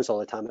new cars all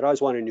the time. I'd always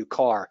want a new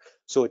car.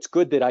 So it's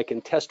good that I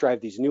can test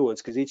drive these new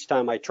ones, because each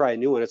time I try a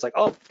new one, it's like,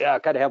 oh, yeah, I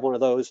got to have one of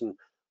those, and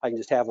I can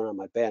just have one on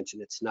my bench,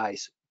 and it's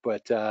nice.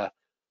 But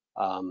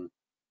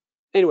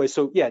anyway,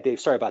 so yeah, Dave,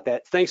 sorry about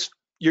that. Thanks.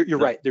 You're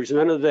right. There's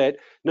none of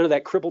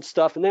that crippled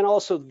stuff. And then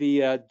also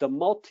the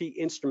multi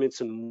instruments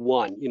in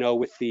one,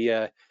 with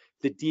the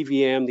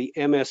DVM, the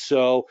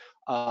MSO.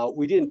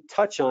 We didn't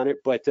touch on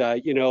it, but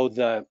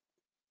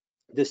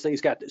this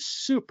thing's got this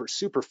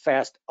super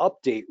fast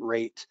update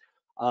rate,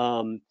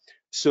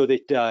 so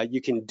that you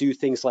can do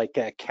things like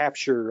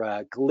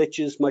capture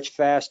glitches much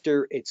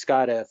faster. It's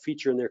got a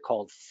feature in there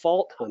called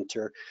Fault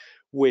Hunter,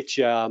 which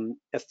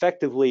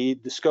effectively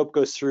the scope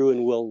goes through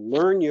and will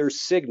learn your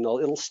signal.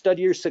 It'll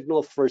study your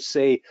signal for,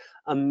 say,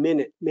 a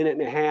minute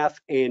and a half,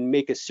 and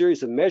make a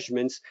series of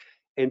measurements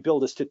and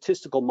build a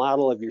statistical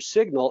model of your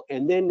signal,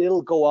 and then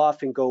it'll go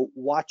off and go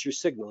watch your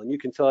signal, and you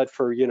can tell it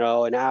for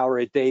an hour,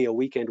 a day, a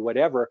weekend,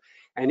 whatever,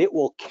 and it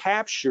will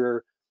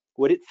capture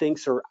what it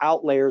thinks are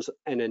outliers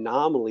and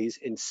anomalies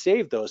and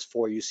save those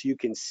for you so you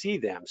can see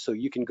them, so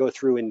you can go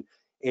through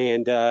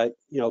and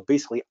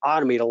basically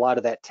automate a lot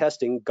of that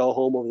testing, go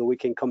home over the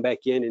weekend, come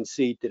back in and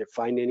see, did it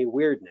find any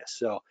weirdness?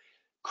 So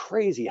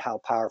crazy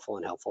how powerful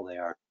and helpful they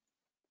are.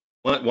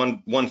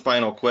 One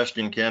final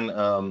question,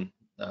 Ken.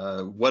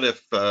 What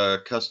if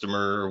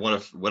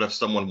what if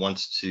someone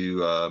wants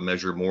to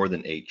measure more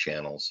than 8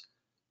 channels?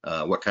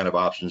 What kind of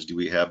options do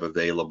we have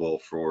available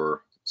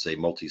for, say,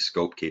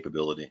 multi-scope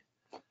capability?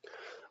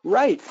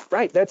 Right.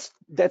 That's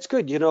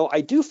good.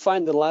 I do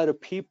find that a lot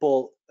of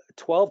people,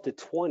 12 to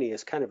 20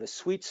 is kind of a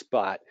sweet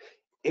spot.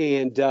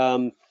 And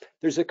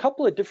there's a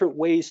couple of different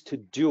ways to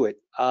do it.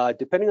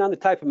 Depending on the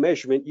type of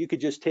measurement, you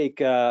could just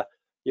take,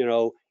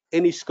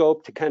 any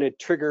scope to kind of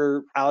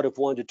trigger out of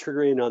one to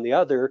trigger in on the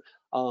other.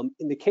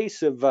 In the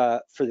case of,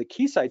 for the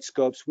Keysight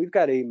scopes, we've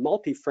got a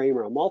multi-frame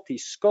or a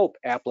multi-scope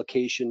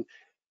application.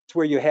 It's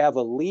where you have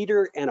a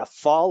leader and a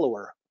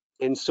follower.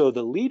 And so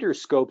the leader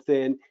scope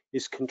then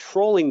is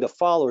controlling the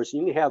followers.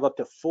 You can have up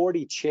to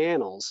 40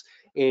 channels,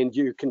 and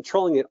you're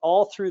controlling it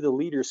all through the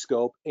leader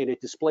scope, and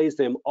it displays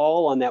them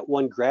all on that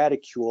one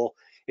graticule.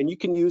 and you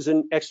can use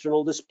an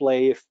external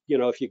display if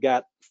you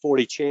got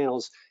 40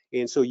 channels.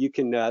 And so you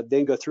can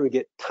then go through and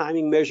get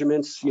timing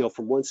measurements,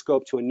 from one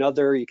scope to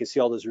another. You can see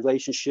all those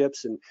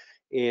relationships, and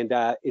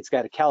it's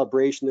got a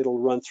calibration that'll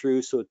run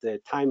through so that the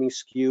timing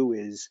skew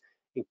is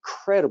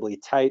incredibly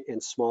tight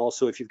and small.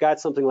 So if you've got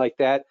something like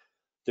that,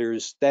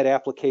 there's that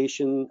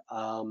application,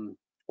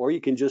 or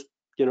you can just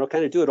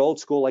kind of do it old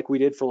school like we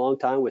did for a long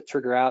time with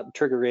trigger out and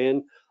trigger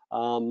in.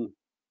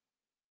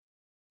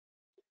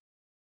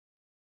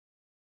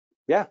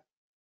 Yeah.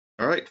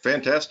 All right,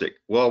 fantastic.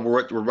 Well,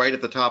 we're right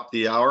at the top of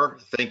the hour.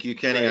 Thank you,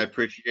 Kenny. Right. I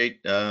appreciate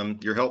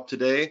your help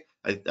today.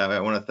 I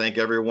want to thank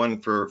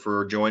everyone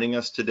for joining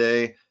us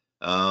today,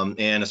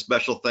 and a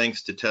special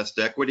thanks to Test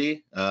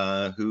Equity,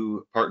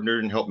 who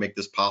partnered and helped make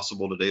this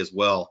possible today as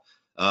well.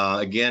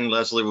 Again,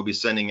 Leslie will be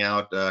sending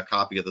out a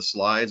copy of the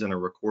slides and a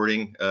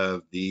recording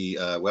of the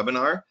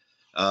webinar.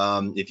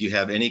 If you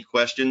have any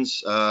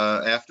questions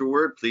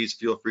afterward, please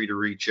feel free to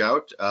reach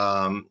out.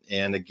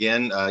 And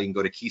again, you can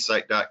go to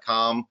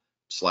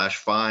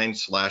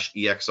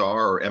keysight.com/find/EXR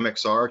or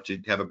MXR to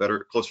have a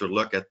closer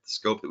look at the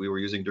scope that we were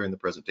using during the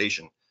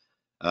presentation.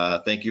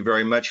 Thank you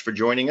very much for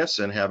joining us,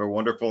 and have a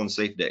wonderful and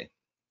safe day.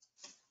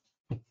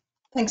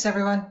 Thanks,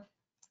 everyone.